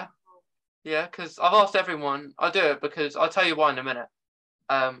 Yeah, yeah. Because I've asked everyone. I do it because I'll tell you why in a minute.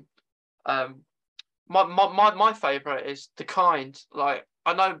 My favorite is the kind. Like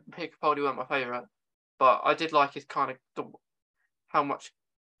I know Peter Capaldi weren't my favorite, but I did like his kind of how much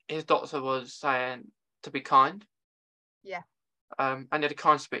his doctor was saying to be kind. Yeah. And he had a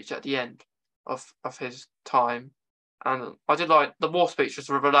kind speech at the end of his time, and I did like the war speech was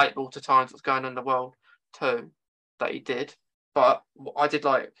relatable to times what's going on in the world too, that he did. But I did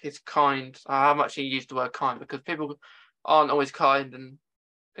like his kind, how much he used the word kind, because people aren't always kind, and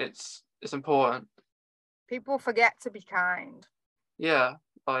it's important. People forget to be kind. Yeah,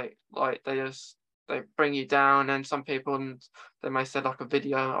 like they bring you down, and some people, and they may say like a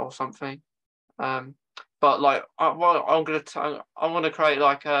video or something. But like I'm gonna create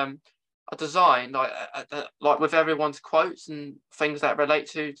like a design like with everyone's quotes and things that relate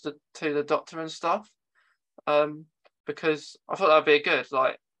to the Doctor and stuff. Because I thought that'd be good,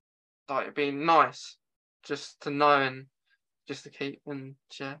 like it'd be nice just to know and just to keep and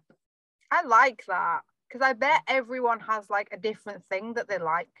share. I like that because I bet everyone has like a different thing that they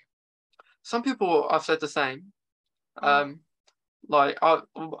like. Some people have said the same. Like I'll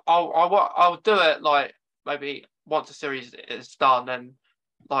do it like maybe once a series is done, and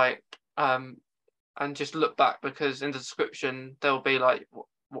like and just look back, because in the description there'll be like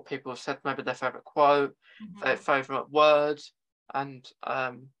what people have said, maybe their favorite quote, their favorite words, and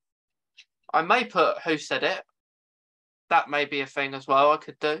I may put who said it, that may be a thing as well I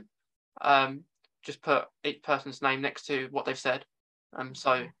could do. Just put each person's name next to what they've said,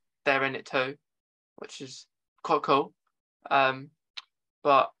 so they're in it too, which is quite cool.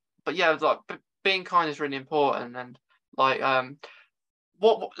 But yeah, like being kind is really important, and like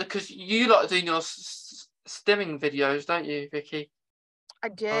what because you like doing your stimming videos, don't you, Vicky? I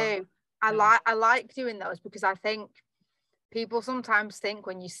do. I like doing those because I think people sometimes think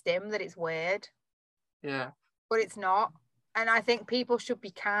when you stim that it's weird. Yeah. But it's not. And I think people should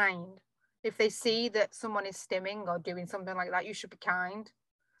be kind. If they see that someone is stimming or doing something like that, you should be kind.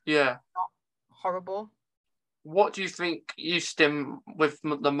 Yeah. Not horrible. What do you think you stim with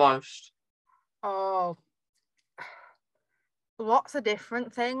the most? Oh, lots of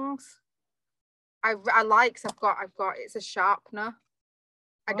different things. I like. So I've got. It's a sharpener.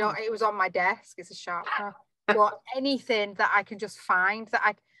 I don't. It was on my desk. It's a sharpener. But anything that I can just find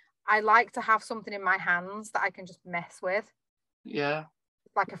that I like to have something in my hands that I can just mess with. Yeah.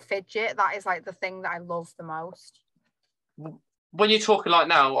 Like a fidget. That is like the thing that I love the most. When you're talking like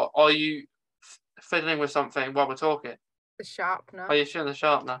now, are you fiddling with something while we're talking? The sharpener. Are you showing the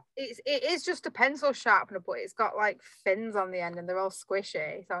sharpener? It is just a pencil sharpener, but it's got like fins on the end and they're all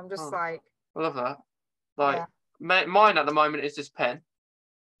squishy. So I'm just like, I love that. Like mine at the moment is this pen.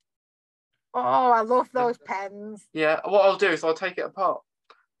 Oh, I love those pens. Yeah. What I'll do is I'll take it apart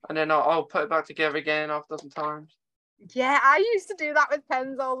and then I'll put it back together again after some times. Yeah, I used to do that with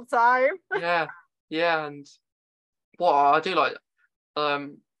pens all the time. Yeah, and what I do like,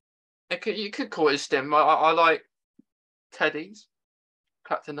 you could call it a stim. I like teddies,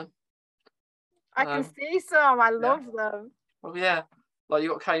 collecting them. I can see some. I love them. Oh yeah, like you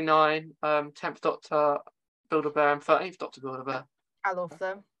got K9, 10th Doctor Build-A-Bear and 13th Doctor Build-A-Bear. I love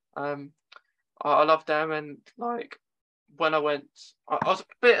them. I love them, and like when I went, I was a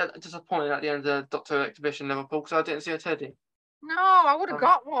bit disappointed at the end of the Doctor Who exhibition in Liverpool because I didn't see a teddy. No, I would have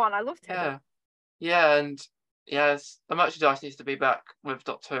got one. I love teddy. Yeah, and yes, the merchandise needs to be back with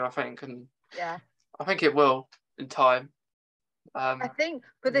Doctor Who, I think, and I think it will in time. I think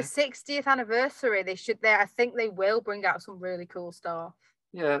for the 60th anniversary, I think they will bring out some really cool stuff.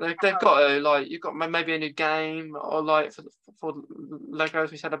 Yeah, they've got to, like, you've got maybe a new game, or like for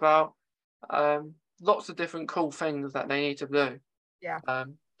Legos we said about, lots of different cool things that they need to do. Yeah.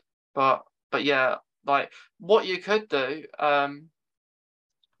 But yeah, like what you could do,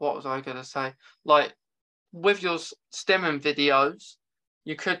 what was I gonna say? Like with your stimming videos,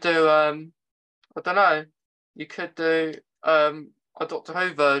 you could do I don't know, you could do a Doctor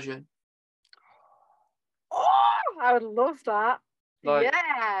Who version. Oh, I would love that. Like,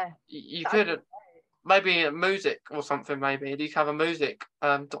 yeah. You could maybe music or something. Maybe you could have a music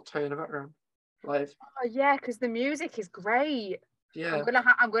Doctor Who in the background. Like, oh yeah, because the music is great. Yeah. I'm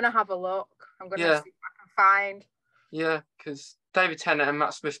gonna have a look. I'm gonna see what I can find. Yeah, because David Tennant and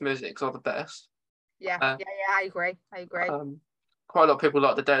Matt Smith's music are the best. Yeah, I agree. Quite a lot of people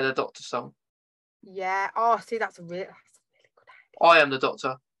like the Day of the Doctor song. Yeah. Oh, see, that's a really good idea. I Am the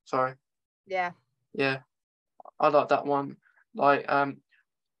Doctor. Sorry. Yeah. Yeah, I like that one. Like,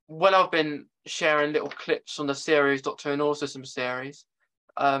 when I've been sharing little clips on the series Doctor Who and All Systems series,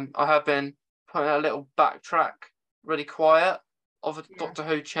 I have been putting a little backtrack, really quiet, of a Doctor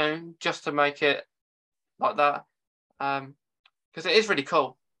Who tune just to make it like that, because it is really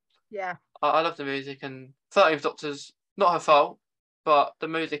cool. Yeah. I love the music, and 13th Doctor's not her fault, but the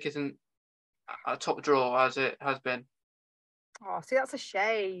music isn't a top draw as it has been. Oh, see, that's a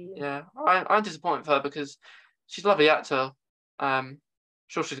shame. Yeah, I'm disappointed for her because she's a lovely actor.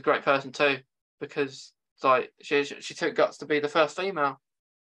 Sure, she's a great person too, because like she took guts to be the first female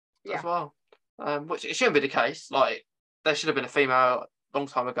as well. Which it shouldn't be the case. Like there should have been a female a long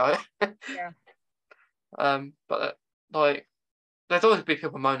time ago. Yeah. But like there's always be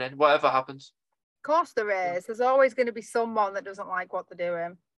people moaning, whatever happens. Of course there is. There's always going to be someone that doesn't like what they're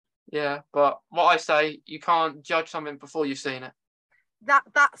doing. Yeah, but what I say, you can't judge something before you've seen it.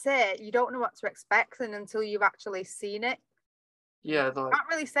 That's it. You don't know what to expect until you've actually seen it. Yeah, like, you can't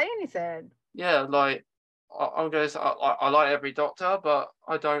really say anything. Yeah, like I'm gonna say, I like every Doctor, but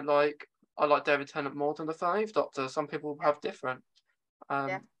I like David Tennant more than the 13th Doctor. Some people have different.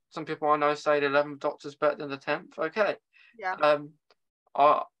 Some people I know say the 11th Doctor's better than the 10th. Okay. Yeah.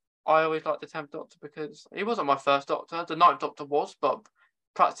 I always liked the 10th Doctor because he wasn't my first Doctor. The 9th Doctor was, but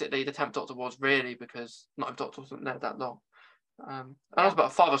practically the 10th Doctor was really because 9th Doctor wasn't there that long. I was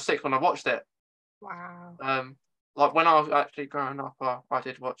about 5 or 6 when I watched it. Wow. Like when I was actually growing up, I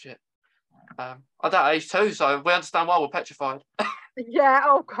did watch it. At that age too, so we understand why we're petrified. Yeah.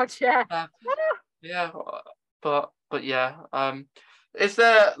 Oh God. Yeah. Yeah. But yeah. Is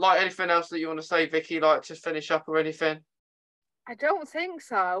there like anything else that you want to say, Vicky? Like to finish up or anything? I don't think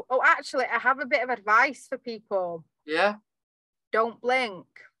so. Oh, actually, I have a bit of advice for people. Yeah. Don't blink.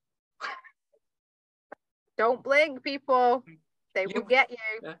 Don't blink, people. They will You get you.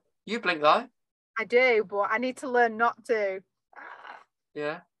 yeah. You blink though. I do, but I need to learn not to.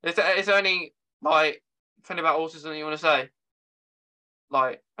 Yeah. Is there any like thing about autism you want to say?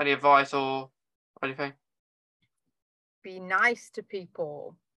 Like any advice or anything? Be nice to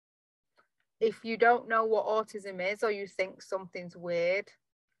people. If you don't know what autism is or you think something's weird,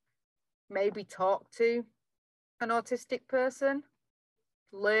 maybe talk to an autistic person,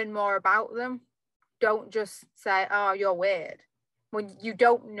 learn more about them. Don't just say, oh, you're weird, when you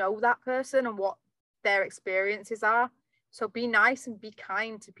don't know that person and what their experiences are. So be nice and be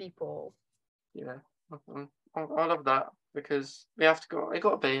kind to people. Yeah. I love that because we have to go. It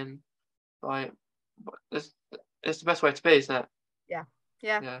got to be in like it's the best way to be, isn't it? Yeah.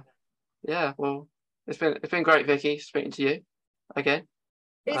 Yeah. Yeah. Yeah. Well, it's been great, Vicky, speaking to you again.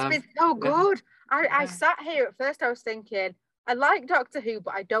 It's been so Yeah. good. I Yeah. sat here at first, I was thinking, I like Doctor Who,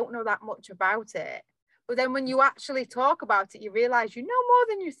 but I don't know that much about it. But then when you actually talk about it, you realize you know more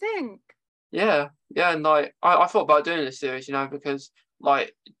than you think. Yeah, yeah, and like I thought about doing this series, because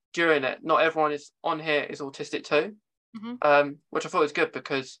like during it, not everyone is on here is autistic too. Mhm. Which I thought was good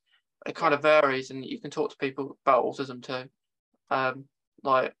because it kind Yeah. of varies and you can talk to people about autism too.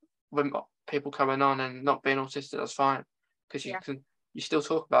 Like when people coming on and not being autistic, that's fine because Yeah. you still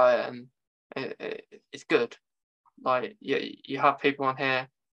talk about it and it's good. Like you have people on here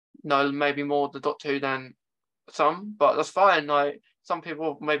know maybe more of the Doctor Who than some, but that's fine. Like some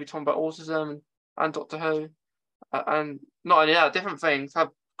people maybe talking about autism and Doctor Who, and not only that, different things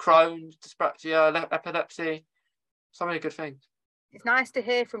have Crohn's, dyspraxia, epilepsy, so many good things. It's nice to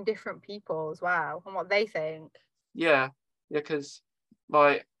hear from different people as well and what they think. Yeah, yeah, because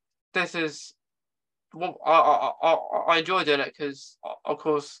like this is well, I enjoy doing it because of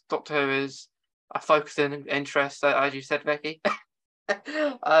course Doctor Who is a focusing interest, as you said, Vicky.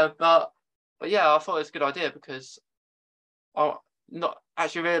 But yeah, I thought it was a good idea because I'm not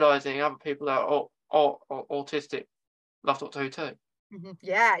actually realizing other people that are autistic love Doctor Who too.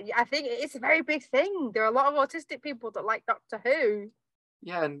 Yeah, I think it's a very big thing. There are a lot of autistic people that like Doctor Who.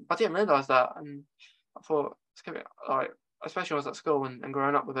 Yeah, and I didn't realize that, and I thought it's gonna be like, especially when I was at school and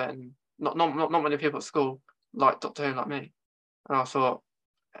growing up with it, and not many people at school like Doctor Who like me, and I thought,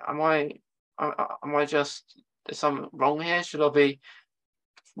 am I, am I just is something wrong here? Should I be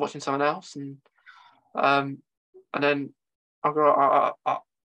watching someone else? Um, and then I got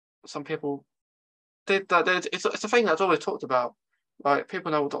some people did that. It's a thing that's always talked about. Like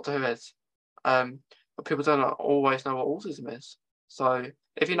people know what Doctor Who is, but people don't always know what autism is. So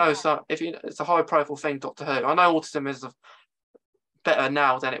if you know, Yeah. it's a high profile thing, Doctor Who. I know autism is better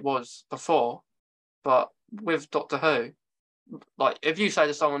now than it was before, but with Doctor Who, like if you say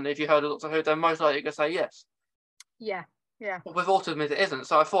to someone if you heard of Doctor Who, they're most likely going to say yes. Yeah. Yeah. But with autism, it isn't.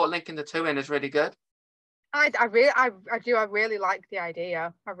 So I thought linking the two in is really good. I really like the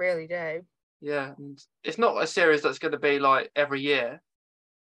idea. I really do. Yeah, and it's not a series that's going to be like every year.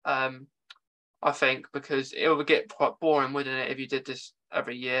 Um, I think because it would get quite boring, wouldn't it, if you did this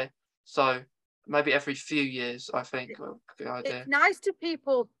every year? So maybe every few years, I think, would be a good idea. It's nice to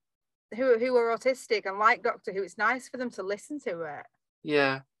people who are autistic and like Doctor Who. It's nice for them to listen to it.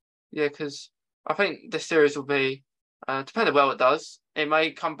 Yeah, yeah, because I think this series will be, depending well it does, it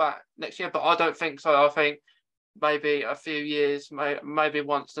may come back next year, but I don't think so. I think maybe a few years, maybe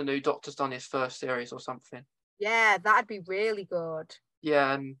once the new Doctor's done his first series or something. Yeah, that'd be really good.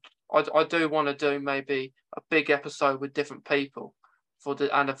 Yeah, and I do want to do maybe a big episode with different people for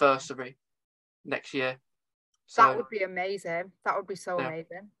the anniversary next year. That So would be amazing. That would be so yeah,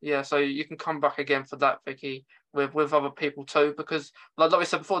 amazing. yeah. So you can come back again for that, Vicky, with other people too, because like we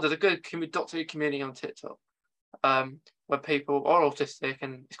said before, there's a good Doctor Who community on TikTok, where people are autistic,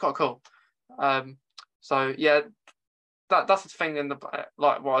 and it's quite cool. So yeah, that's the thing in the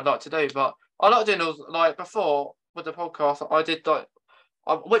like what I'd like to do, but I like doing those like before with the podcast. I did like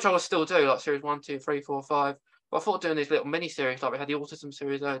which I will still do, like series 1, 2, 3, 4, 5. But I thought doing these little mini series, like we had the autism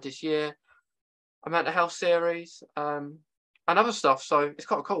series this year, a mental health series, and other stuff. So it's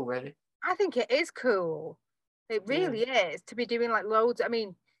quite cool, really. I think it is cool. It Yeah, really is to be doing like loads. I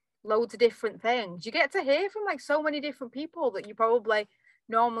mean, loads of different things. You get to hear from like so many different people that you probably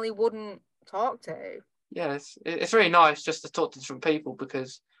normally wouldn't talk to. yeah. It's really nice just to talk to different people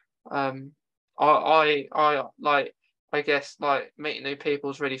because, I like I guess like meeting new people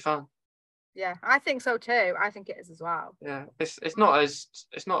is really fun. Yeah, I think so too. I think it is as well. Yeah, it's not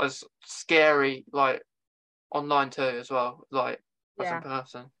as scary like online too as well, like as in Yeah,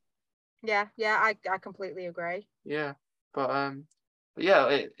 person. yeah. I completely agree. Yeah. but yeah,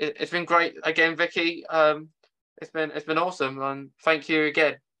 it's been great again, Vicky. It's been awesome, and thank you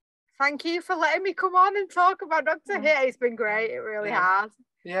again. Thank you for letting me come on and talk about Doctor Who. It's been great. It really has.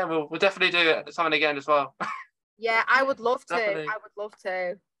 Yeah, we'll definitely do something again as well. Yeah, I would love to. Definitely. I would love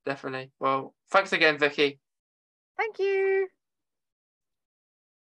to. Definitely. Well, thanks again, Vicky. Thank you.